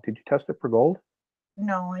don't know. Did you test it for gold?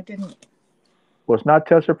 No, I didn't. Well, it's not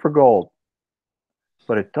tested for gold,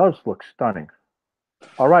 but it does look stunning.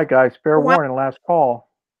 All right, guys. Fair warning. Last call.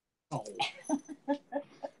 Oh.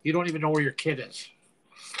 You don't even know where your kid is.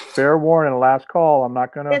 Fair warning. Last call. I'm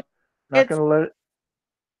not gonna let it.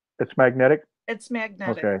 It's magnetic. It's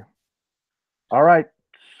magnetic. Okay. All right.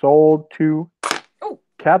 Sold to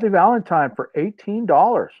Kathy Valentine for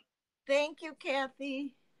 $18. Thank you,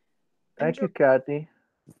 Kathy. Thank you, Kathy.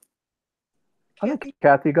 I think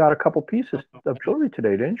Kathy got a couple pieces of jewelry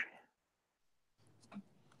today, didn't she?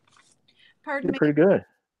 Pardon Did me? pretty good.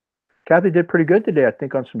 Kathy did pretty good today, I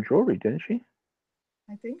think, on some jewelry, didn't she?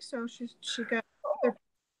 I think so. She got.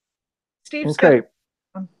 Steve's okay.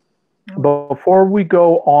 got. Before we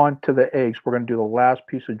go on to the eggs, we're going to do the last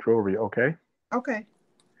piece of jewelry, okay? Okay.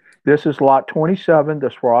 This is lot 27, the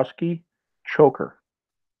Swarovski choker.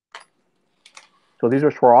 So these are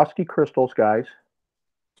Swarovski crystals, guys.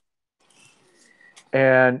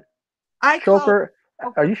 And choker,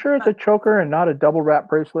 are you sure it's a choker and not a double wrap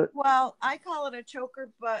bracelet? Well, I call it a choker,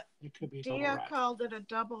 but Dia called it a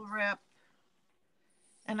double wrap.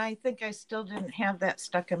 And I think I still didn't have that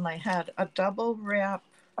stuck in my head. A double wrap.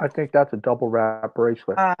 I think that's a double wrap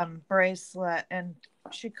bracelet. Bracelet. And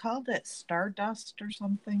she called it Stardust or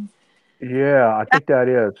something. Yeah, I think that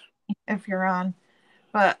is. If you're on.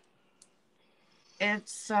 But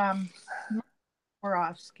it's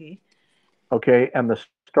Swarovski. Okay, and the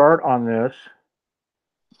start on this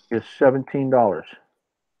is $17.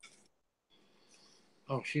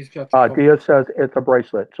 Oh, she's got Dia says it's a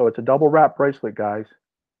bracelet. So it's a double wrap bracelet, guys.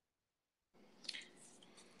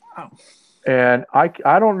 Oh. And I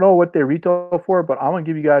don't know what they retail for, but I'm going to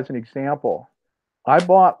give you guys an example. I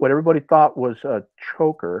bought what everybody thought was a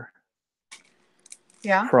choker.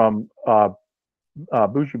 Yeah. From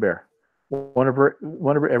Bougie Bear.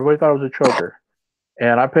 Everybody thought it was a choker.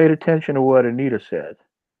 And I paid attention to what Anita said.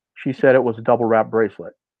 She said it was a double wrap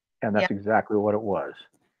bracelet. And that's exactly what it was.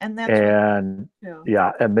 And that's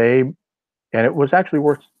yeah, and it was actually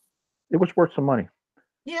worth some money.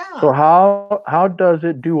 Yeah. So how does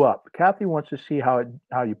it do up? Kathy wants to see how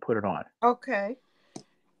you put it on. Okay.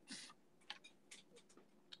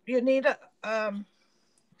 You need to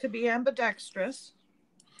be ambidextrous.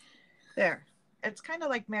 There. It's kind of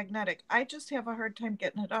like magnetic. I just have a hard time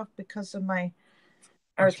getting it off because of my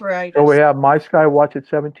arthritis. So we have My Sky Watch at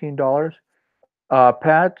 $17.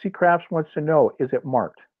 Patsy Crafts wants to know, is it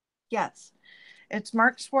marked? Yes. It's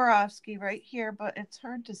marked Swarovski right here, but it's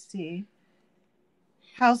hard to see.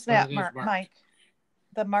 How's that mark, Mike?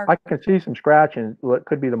 The mark. I can see some scratching. It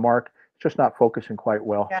could be the mark. It's just not focusing quite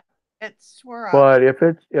well. Yeah, it's Swarovski. But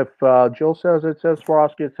if Jill says it says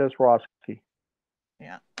Swarovski, it says Swarovski.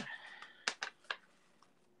 Yeah.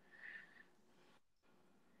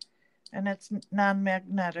 And it's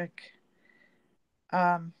non-magnetic.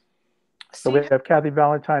 So we have Kathy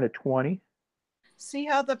Valentine at 20. See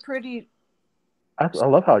how the pretty. I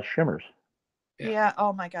love how it shimmers. Yeah.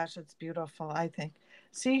 Oh my gosh, it's beautiful. I think.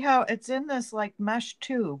 See how it's in this like mesh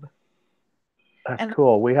tube. That's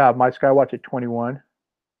cool. We have My Sky Watch at 21.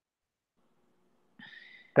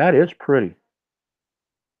 That is pretty.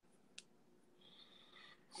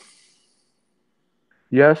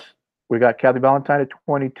 Yes, we got Kathy Valentine at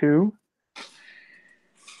 22.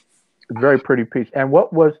 Very pretty piece. And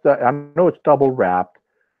what was I know it's double wrapped,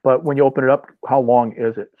 but when you open it up, how long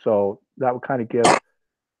is it? So that would kind of give.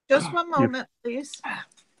 Just one moment, please.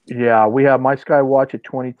 Yeah, we have My Sky Watch at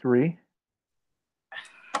 23.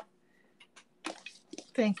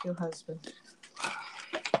 Thank you, husband.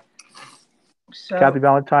 So Kathy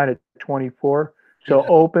Valentine at 24. So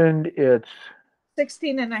opened, it's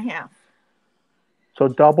 16 and a half. So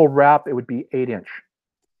double wrap, it would be 8-inch.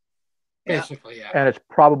 Basically, yeah. And it's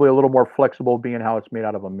probably a little more flexible being how it's made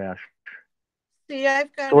out of a mesh. See,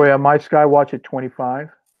 I've got So we it. have my Skywatch at 25.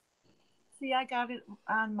 See, I got it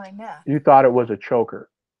on my neck. You thought it was a choker.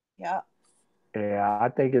 Yeah. Yeah, I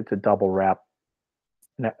think it's a double wrap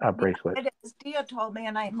bracelet. It is. Dia told me,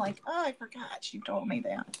 and I'm like, oh, I forgot. She told me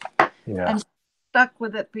that. Yeah. I'm stuck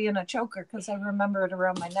with it being a choker because I remember it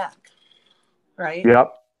around my neck. Right?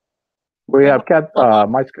 Yep. We have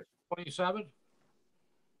my 27.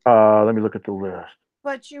 let me look at the list.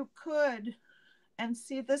 But you could, and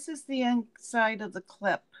see, this is the inside of the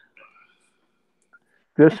clip.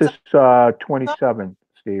 This It's is 27,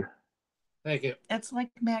 Steve. Thank you. It's like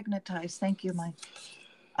magnetized. Thank you, Mike.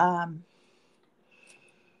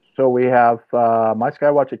 So we have my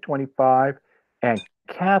Skywatch at 25, and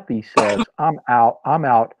Kathy says, I'm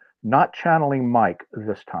out, not channeling Mike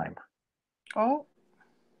this time. Oh,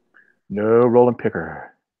 No Rollin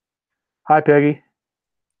Picker. Hi, Peggy.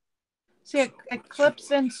 see, it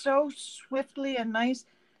clips in so swiftly and nice.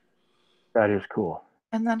 That is cool.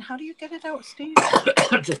 And then how do you get it out, Steve?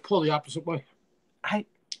 Just pull the opposite way.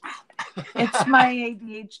 It's my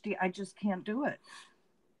ADHD. I just can't do it.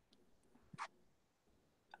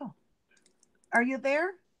 Oh, are you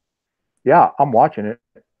there? Yeah, I'm watching it.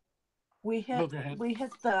 We hit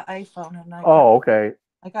the iPhone, and Okay.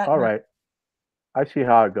 I got All right. I see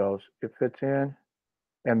how it goes. It fits in,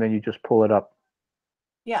 and then you just pull it up.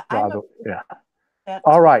 Yeah, Yeah.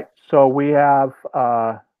 All right. So we have,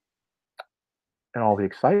 and all the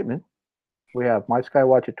excitement, we have my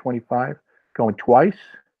Skywatch at 25 going twice.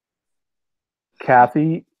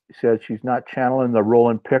 Kathy says she's not channeling the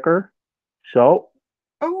Rollin Picker. So,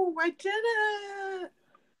 Oh, I did it!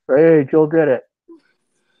 hey, Jill did it.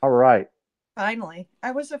 All right. Finally,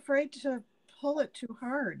 I was afraid to pull it too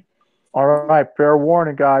hard. All right. Fair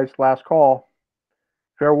warning, guys. Last call.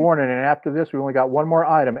 Fair warning. And after this, we only got one more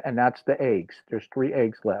item, and that's the eggs. There's 3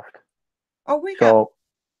 eggs left. Oh, we got. So,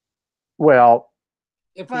 well,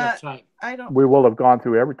 If we have time. I don't. we will have gone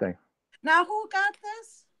through everything. Now, who got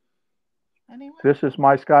this? Anyone? This is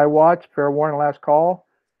my Skywatch. Fair warning, last call.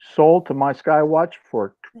 Sold to my Skywatch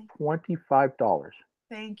for $25.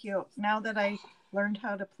 Thank you. Now that I learned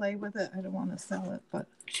how to play with it, I don't want to sell it, but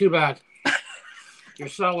Too bad. You're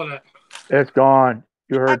selling it. It's gone.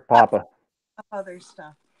 You heard Papa. Other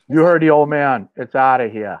stuff. You heard the old man. It's out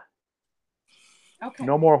of here. Okay.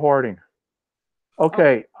 No more hoarding.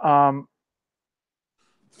 Okay. Now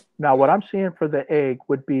what I'm seeing for the egg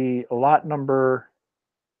would be lot number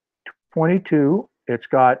 22. It's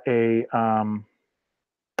got a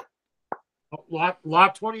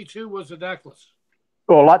Lot 22 was the necklace.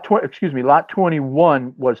 lot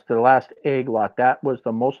 21 was the last egg lot. That was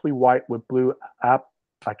the mostly white with blue I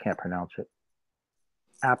can't pronounce it.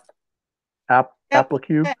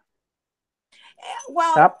 Applique.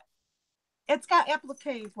 Well, it's got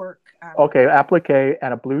applique work. Okay, applique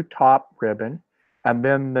and a blue top ribbon. And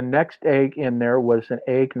then the next egg in there was an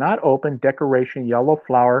egg not open, decoration, yellow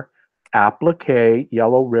flower, applique,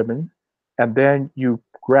 yellow ribbon. And then you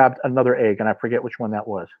grabbed another egg, and I forget which one that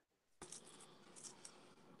was.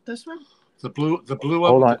 This one? The blue.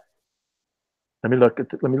 Hold on. Let me look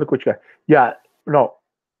what you got. Yeah, no.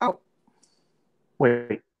 Oh.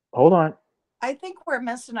 Wait, hold on. I think we're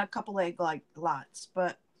missing a couple egg lots,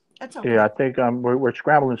 but that's okay. Yeah, I think we're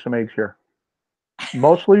scrambling some eggs here.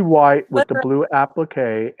 Mostly white with the blue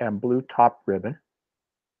applique and blue top ribbon.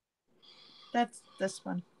 That's this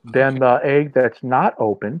one. Then the egg that's not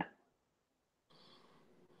opened.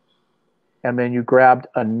 And then you grabbed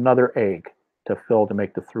another egg to fill to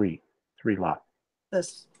make the three lot.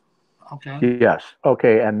 This. Okay. Yes.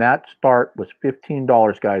 Okay, and that start was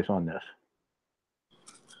 $15, guys, on this.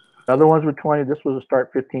 The other ones were 20. This was a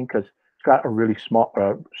start 15 because it's got a really small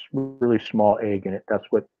egg in it. That's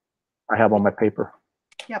what I have on my paper.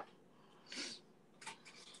 Yep.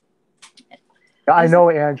 I know,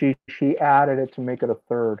 Angie. She added it to make it a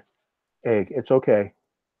third egg. It's okay.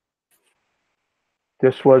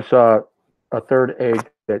 This was a third egg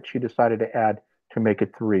that she decided to add to make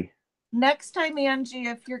it 3. Next time, Angie,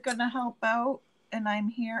 if you're going to help out and I'm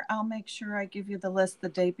here, I'll make sure I give you the list the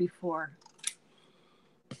day before.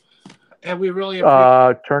 And we really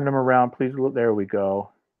appreciate turn them around, please. There we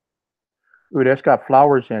go. Ooh, that's got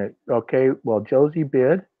flowers in it. Okay, well, Josie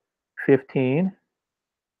bid 15.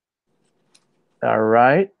 All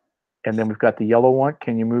right. And then we've got the yellow one.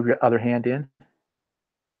 Can you move your other hand in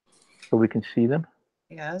so we can see them?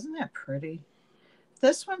 Yeah, isn't that pretty?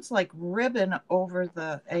 This one's like ribbon over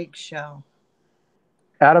the eggshell.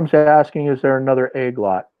 Adam's asking, is there another egg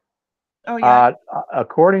lot? Oh, yeah.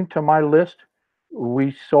 According to my list,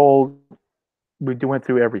 we went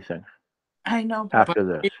through everything. I know, but after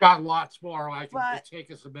this. We've got lots more. It'll But take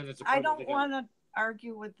us a minute to put I them don't together. want to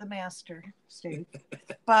argue with the master, Steve.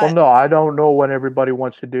 Well, But no, I don't know what everybody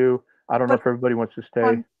wants to do. I don't know But- if everybody wants to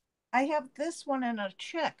stay. I have this one and a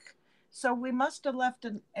chick, so we must have left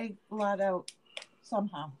an egg lot out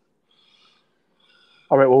somehow.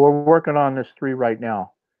 All right, well, we're working on this 3 right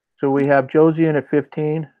now. So we have Josie in at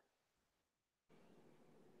 15.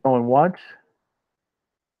 Going once.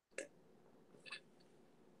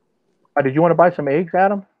 Did you want to buy some eggs,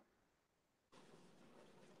 Adam?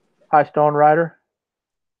 Hi, Stone Rider.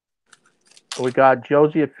 We got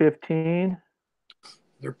Josie at 15.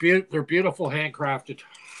 They're beautiful, handcrafted.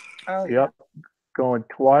 Oh, Yep. Going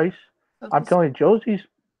twice. So I'm this- telling you, Josie's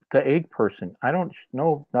the egg person. I don't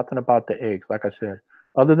know nothing about the eggs, like I said,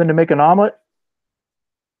 other than to make an omelet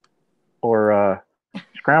or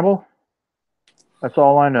scramble. That's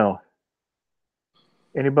all I know.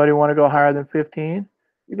 Anybody want to go higher than 15?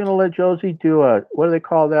 You're gonna let Josie do what do they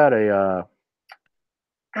call that?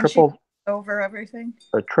 When she Triple over everything.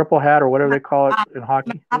 a triple hat or whatever they call it in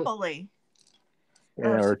hockey. Monopoly.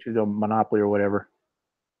 Yeah, or she's a Monopoly or whatever.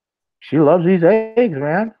 She loves these eggs,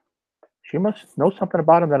 man. She must know something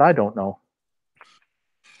about them that I don't know.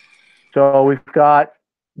 So we've got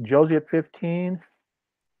Josie at 15.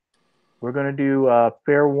 We're going to do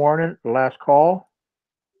fair warning, last call.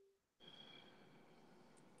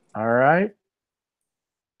 All right.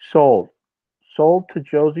 Sold. Sold to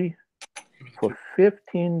Josie for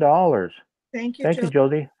 $15. Thank you, Thank you, Jill.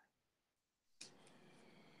 Josie.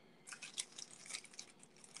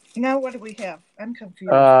 Now what do we have? I'm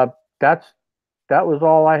confused. That was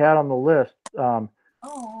all I had on the list. Oh,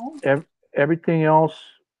 Everything else,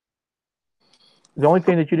 the only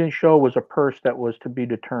thing that you didn't show was a purse that was to be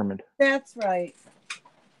determined. that's right.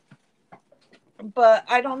 But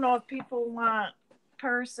I don't know if people want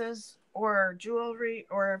purses or jewelry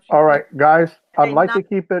or if All right, guys, I'd Hey, like not- to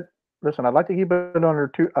keep it. Listen, I'd like to keep it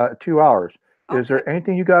under 2 hours. Is there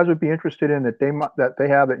anything you guys would be interested in that they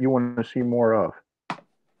have that you want to see more of?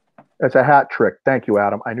 It's a hat trick. Thank you,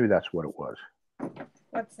 Adam. I knew that's what it was.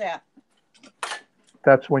 What's that?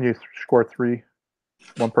 That's when you score 3.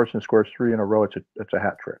 One person scores 3 in a row. It's a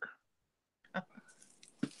hat trick.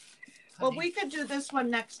 Well, we could do this one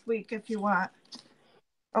next week if you want.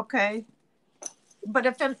 Okay.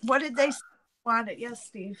 But what did they want it? Yes,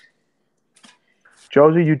 Steve.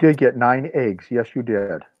 Josie, you did get 9 eggs. Yes, you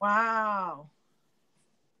did. Wow.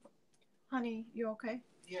 Honey, you okay?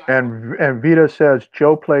 Yeah. And Vita says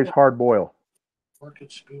Joe plays hard boil. Fork and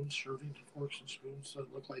spoons, serving forks and spoons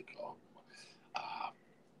that look like.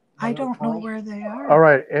 I don't know where they are. All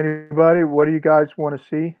right, anybody, what do you guys want to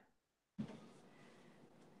see?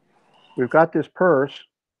 We've got this purse.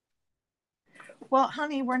 Well,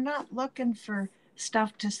 honey, we're not looking for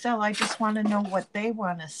stuff to sell. I just want to know what they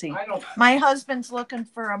want to see. My husband's looking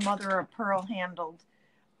for a mother of pearl handled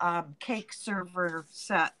cake serving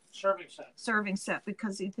set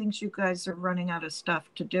because he thinks you guys are running out of stuff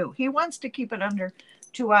to do. He wants to keep it under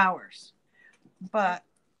 2 hours. But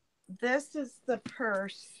this is the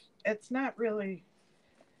purse. It's not really,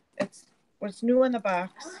 it's what's new in the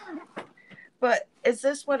box. But is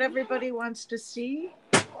this what everybody wants to see?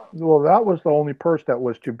 Well, that was the only purse that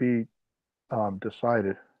was to be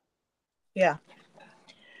decided. Yeah.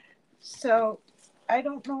 So I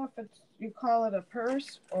don't know if it's, you call it a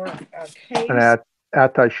purse or a case. An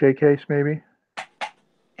attaché case, maybe?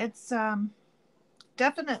 It's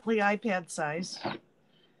definitely iPad size.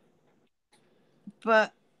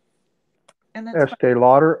 But and it's Estee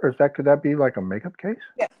Lauder, could that be like a makeup case?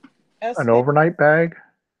 Yeah. An overnight bag?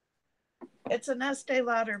 It's an Estee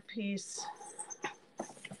Lauder piece.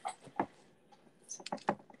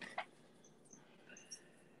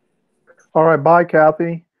 All right, bye,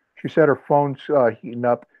 Kathy. She said her phone's heating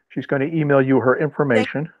up. She's going to email you her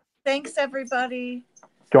information. Thanks, everybody.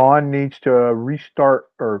 Dawn needs to restart,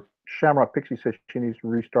 or Shamrock Pixie says she needs to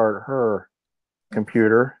restart her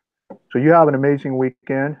computer. So you have an amazing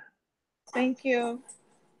weekend. Thank you.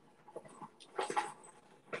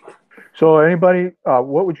 So anybody,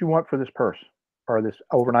 what would you want for this purse or this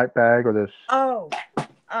overnight bag or this? Oh,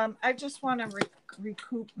 I just want to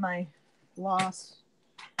recoup my loss.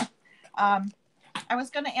 I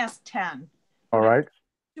was going to ask 10. All right.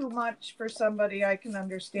 Too much for somebody I can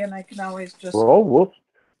understand. I can always just. Well,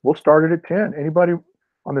 we'll start it at 10. Anybody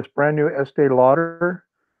on this brand new Estee Lauder,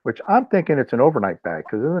 which I'm thinking it's an overnight bag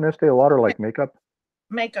because isn't Estee Lauder like makeup?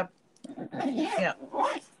 Makeup. Yeah.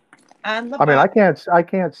 And I mean, I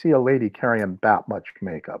can't see a lady carrying that much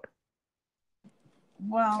makeup.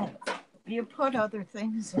 Well, you put other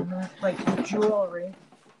things in it, like jewelry,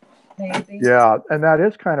 maybe. Yeah, and that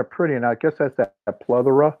is kind of pretty, and I guess that's that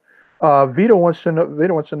plethora Vito wants to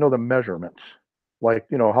know the measurements, like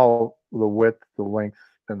how the width, the length,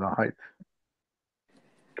 and the height.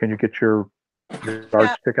 Can you get your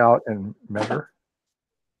yardstick out and measure?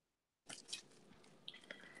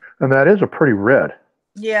 And that is a pretty red.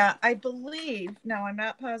 Yeah, I believe, no, I'm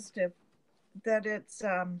not positive, that it's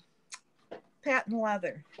patent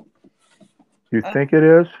leather. You think it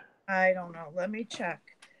is? I don't know. Let me check.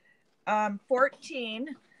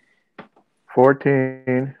 14.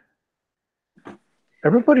 14.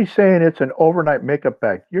 Everybody's saying it's an overnight makeup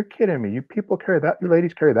bag. You're kidding me. You people carry that, you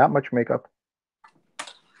ladies carry that much makeup?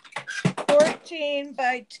 14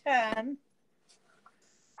 by 10.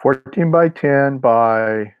 14 by 10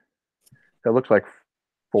 by, that looks like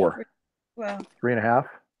 4. Well, 3.5?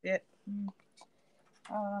 it, No.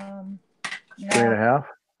 no, 3.5?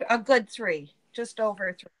 a good 3, just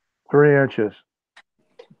over 3. 3 inches.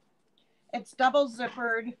 It's double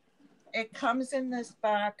zippered. It comes in this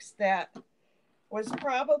box that was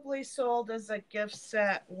probably sold as a gift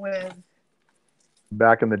set with,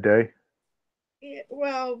 Back in the day.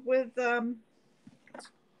 well, with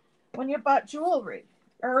when you bought jewelry,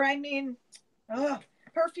 or I mean,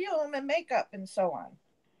 perfume and makeup and so on.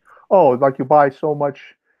 Oh, like you buy so much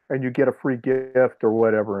and you get a free gift or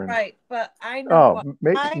whatever. And, right, but I know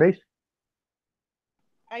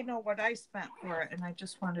I know what I spent for it, and I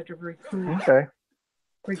just wanted to recoup. Okay.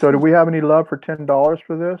 So do we have any love for $10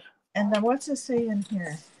 for this? And then what's it say in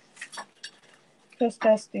here? Just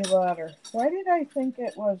Estee Lauder. Why did I think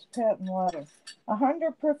it was patent leather?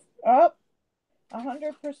 100%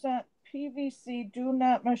 PVC. Do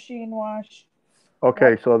not machine wash.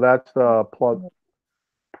 Okay, so that's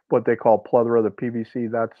what they call plethora, the PVC.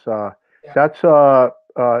 That's Hip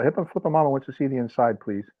and Flip and Mama wants to see the inside,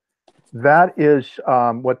 please. That is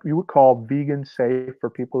what you would call vegan safe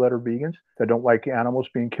for people that are vegans that don't like animals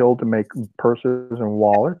being killed to make purses and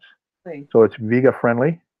wallets. So it's vega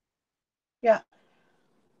friendly. Yeah.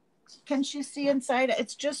 Can she see inside?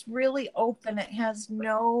 It's just really open. It has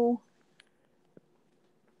no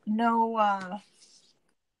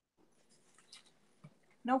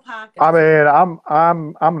pockets. I mean,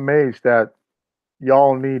 I'm amazed that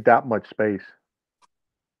y'all need that much space.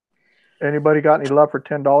 Anybody got any love for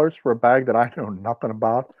 $10 for a bag that I know nothing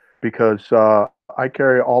about? Because I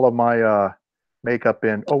carry all of my makeup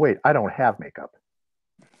in. Oh wait, I don't have makeup.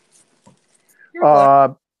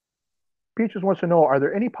 Peaches wants to know: are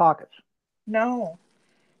there any pockets? No,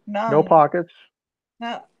 no pockets.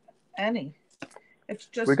 Not any. It's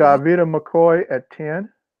just. We got Vita McCoy at 10.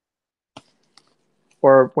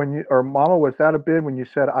 Or Mama, was that a bid when you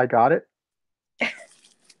said I got it?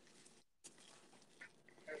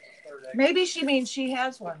 Maybe she means she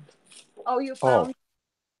has one. Oh, you found.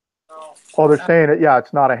 Oh, they're saying it. Yeah,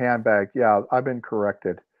 it's not a handbag. Yeah, I've been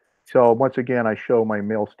corrected. So once again, I show my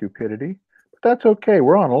male stupidity, but that's okay.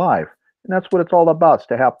 We're on live, and that's what it's all about: is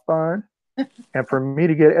to have fun, and for me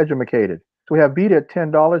to get educated. So we have Vita at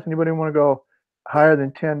 $10. Anybody want to go higher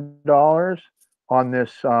than $10 on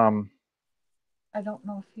this? I don't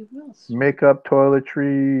know if you will. Makeup,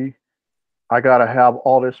 toiletry. I gotta have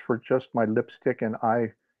all this for just my lipstick and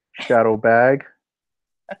eyeshadow bag.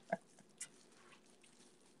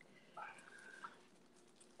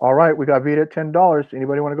 All right, we got Vita at $10.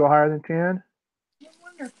 Anybody want to go higher than 10?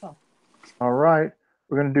 Wonderful. All right,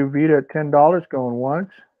 we're gonna do Vita at $10, going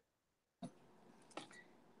once.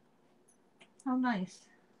 How nice.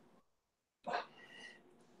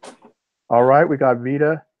 All right, we got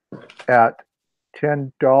Vita at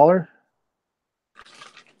 $10.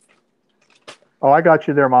 Oh, I got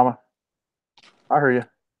you there, Mama. I hear you.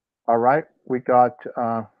 All right, we got.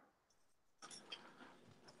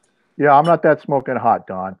 Yeah, I'm not that smoking hot,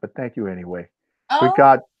 Dawn, but thank you anyway. Oh. We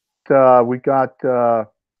got.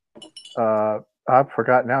 I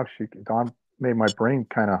forgot now. Dawn made my brain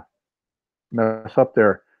kind of mess up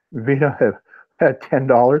there. Vita at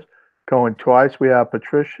 $10, going twice. We have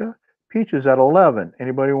Patricia. Peaches at 11.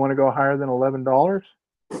 Anybody want to go higher than $11?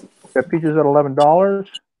 Got Peaches at $11.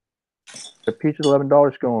 The Peaches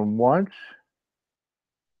 $11 going once.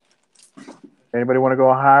 Anybody want to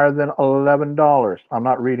go higher than $11? I'm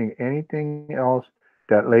not reading anything else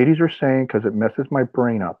that ladies are saying because it messes my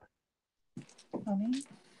brain up. Honey?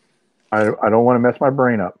 I don't want to mess my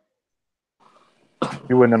brain up.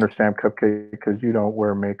 You wouldn't understand, Cupcake, because you don't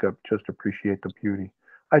wear makeup. Just appreciate the beauty.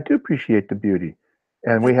 I do appreciate the beauty.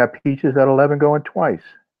 And we have Peaches at 11 going twice.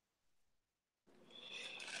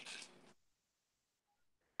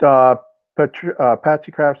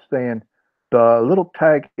 Patsy Craft saying the little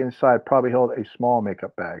tag inside probably held a small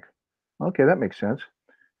makeup bag. Okay, that makes sense.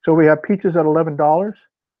 So we have Peaches at $11.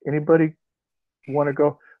 Anybody want to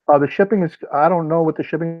go? The shipping is, I don't know what the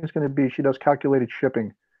shipping is going to be. She does calculated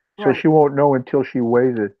shipping. So Right. she won't know until she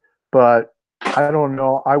weighs it. But I don't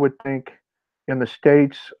know. I would think in the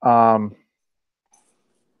States, I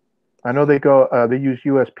know they use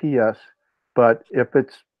USPS, but if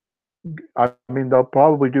it's, I mean, they'll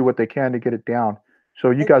probably do what they can to get it down.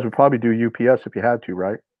 So you guys would probably do UPS if you had to,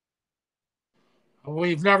 right?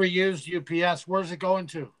 We've never used UPS. Where's it going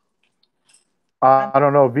to? I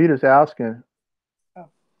don't know. Vita's asking.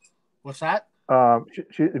 What's that?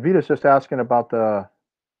 Vita's just asking about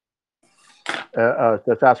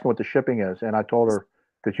that's asking what the shipping is, and I told her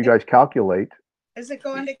that you guys calculate. Is it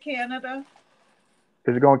going to Canada?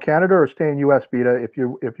 Is it going Canada or staying U.S. Vita if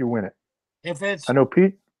you win it? If it's I know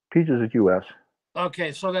Peaches is U.S.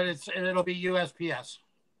 okay, so that it'll be USPS.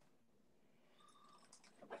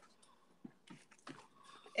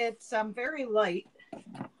 It's very light.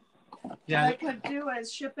 Yeah. What I could do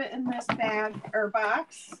is ship it in this bag or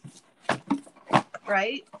box,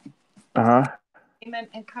 right? Uh-huh.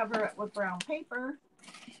 And cover it with brown paper.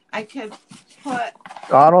 I could put.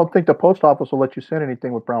 I don't think the post office will let you send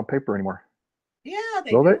anything with brown paper anymore. Yeah,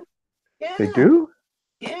 they Will do. they? Yeah. They do?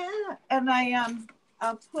 Yeah, and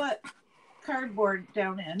I'll put cardboard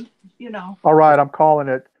down in. All right, I'm calling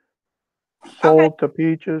it sold Okay. to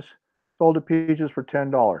Peaches. Sold to Peaches for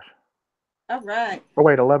 $10. All right. Oh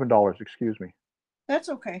wait, $11. Excuse me. That's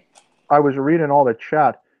okay. I was reading all the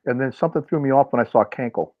chat, and then something threw me off when I saw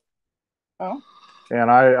Cankle. Oh.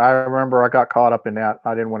 And I remember I got caught up in that.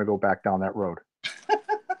 I didn't want to go back down that road.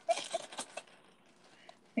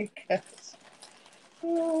 I guess.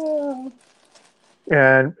 Oh.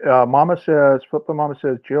 And Flipper Mama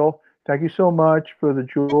says, Jill, thank you so much for the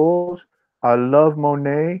jewels. I love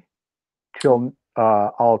Monet. Till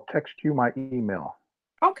I'll text you my email.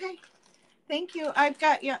 Okay. Thank you. I've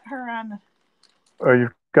got her on. Or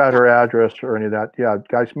you've got her address or any of that. Yeah,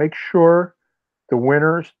 guys, make sure the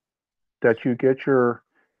winners that you get your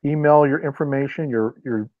email, your information, your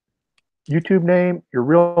YouTube name, your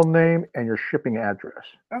real name, and your shipping address.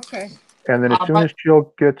 Okay. And then as soon as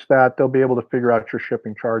Jill gets that, they'll be able to figure out your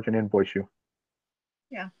shipping charge and invoice you.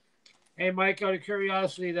 Yeah. Hey, Mike, out of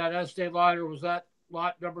curiosity, that Estee Lauder, was that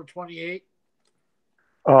lot number 28?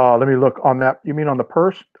 Let me look on that. You mean on the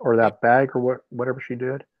purse or that bag or whatever she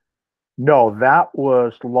did? No, that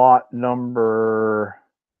was lot number.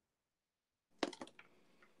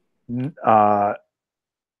 Wait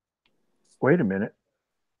a minute.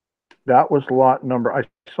 That was lot number. I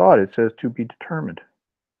saw it. It says to be determined.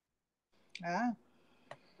 Ah.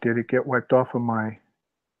 Did it get wiped off of my?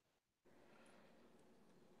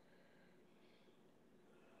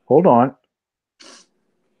 Hold on.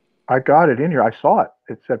 I got it in here. I saw it.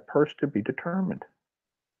 It said purse to be determined.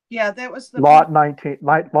 Yeah, that was the lot 19.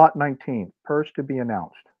 Lot 19. Purse to be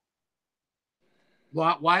announced.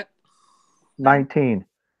 Lot what? 19.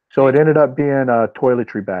 So it ended up being a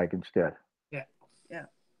toiletry bag instead. Yeah. Yeah.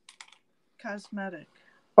 Cosmetic.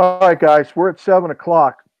 All right, guys. We're at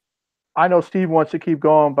 7:00. I know Steve wants to keep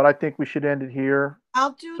going, but I think we should end it here.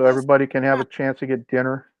 I'll do so this. Everybody can have a chance to get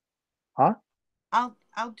dinner. Huh? I'll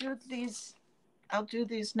do these. I'll do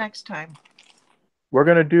these next time. We're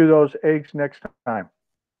going to do those eggs next time.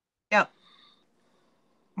 Yep.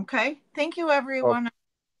 Okay. Thank you, everyone, for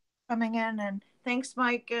coming in, and thanks,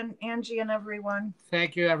 Mike and Angie and everyone.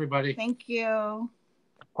 Thank you, everybody. Thank you.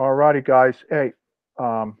 All righty, guys. Hey,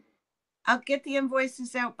 I'll get the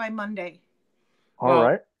invoices out by Monday. All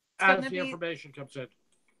right. As the information comes in.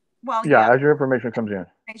 Well, yeah, as your information comes in.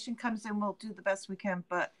 Information comes in, we'll do the best we can,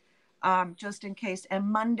 but just in case. And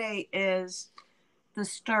Monday is the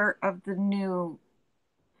start of the new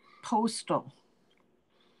postal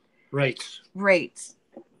rates,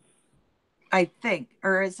 I think.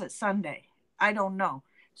 Or is it Sunday? I don't know.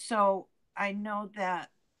 So I know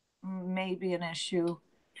that may be an issue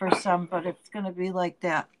for some, but it's going to be like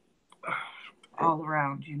that all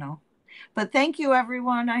around, But thank you,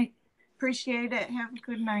 everyone. I appreciate it. Have a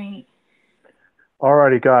good night. All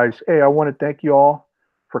righty, guys. Hey, I want to thank you all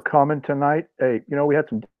for coming tonight. Hey, we had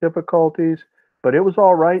some difficulties, but it was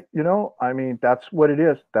all right. I mean, that's what it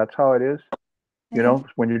is. That's how it is,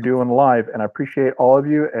 when you're doing live. And I appreciate all of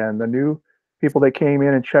you and the new people that came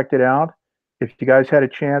in and checked it out. If you guys had a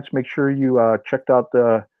chance, make sure you checked out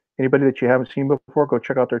anybody that you haven't seen before, go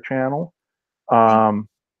check out their channel.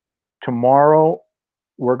 Tomorrow,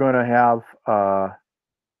 we're going to have,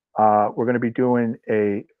 we're going to be doing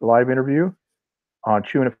a live interview on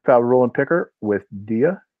Chewing It Fat Rollin Picker with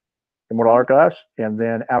Dia, Immortal Art Glass. And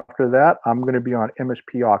then after that, I'm going to be on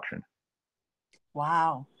MSP Auction.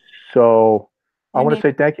 Wow. So I want to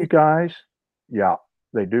say thank you, guys. Yeah,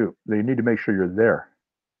 they do. They need to make sure you're there.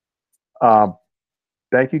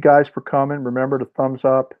 thank you guys for coming. Remember to thumbs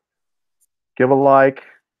up, give a like,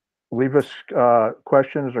 leave us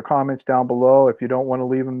questions or comments down below. If you don't want to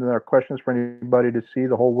leave them, there are questions for anybody to see,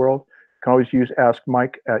 the whole world. You can always use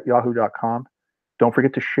askmike@yahoo.com. Don't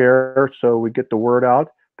forget to share so we get the word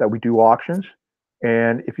out that we do auctions.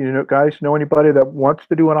 And if you guys know anybody that wants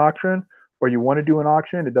to do an auction or you want to do an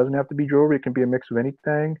auction, it doesn't have to be jewelry. It can be a mix of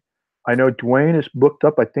anything. I know Dwayne is booked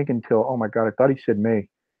up, I think, until, oh my God, I thought he said May,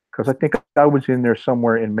 because I think I was in there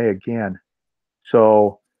somewhere in May again.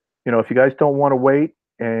 So, if you guys don't want to wait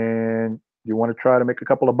and you want to try to make a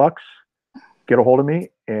couple of bucks, get a hold of me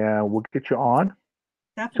and we'll get you on.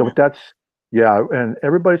 Definitely. So, but that's, yeah, and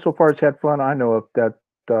everybody so far has had fun. I know of that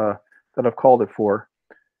I've called it for.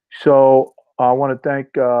 So I want to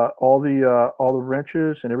thank all the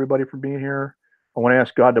wrenches and everybody for being here. I want to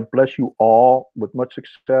ask God to bless you all with much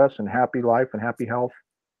success and happy life and happy health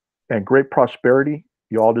and great prosperity.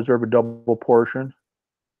 You all deserve a double portion.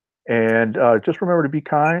 And just remember to be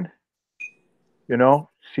kind.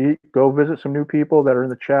 Go visit some new people that are in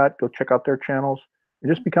the chat. Go check out their channels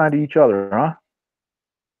and just be kind to each other, huh?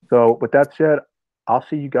 So with that said, I'll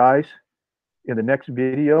see you guys in the next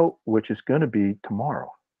video, which is going to be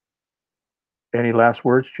tomorrow. Any last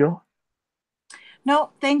words, Jill?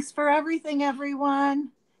 No, thanks for everything,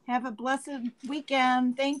 everyone. Have a blessed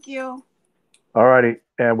weekend. Thank you. All righty.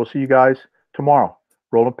 And we'll see you guys tomorrow.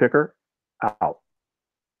 Rollin Picker out.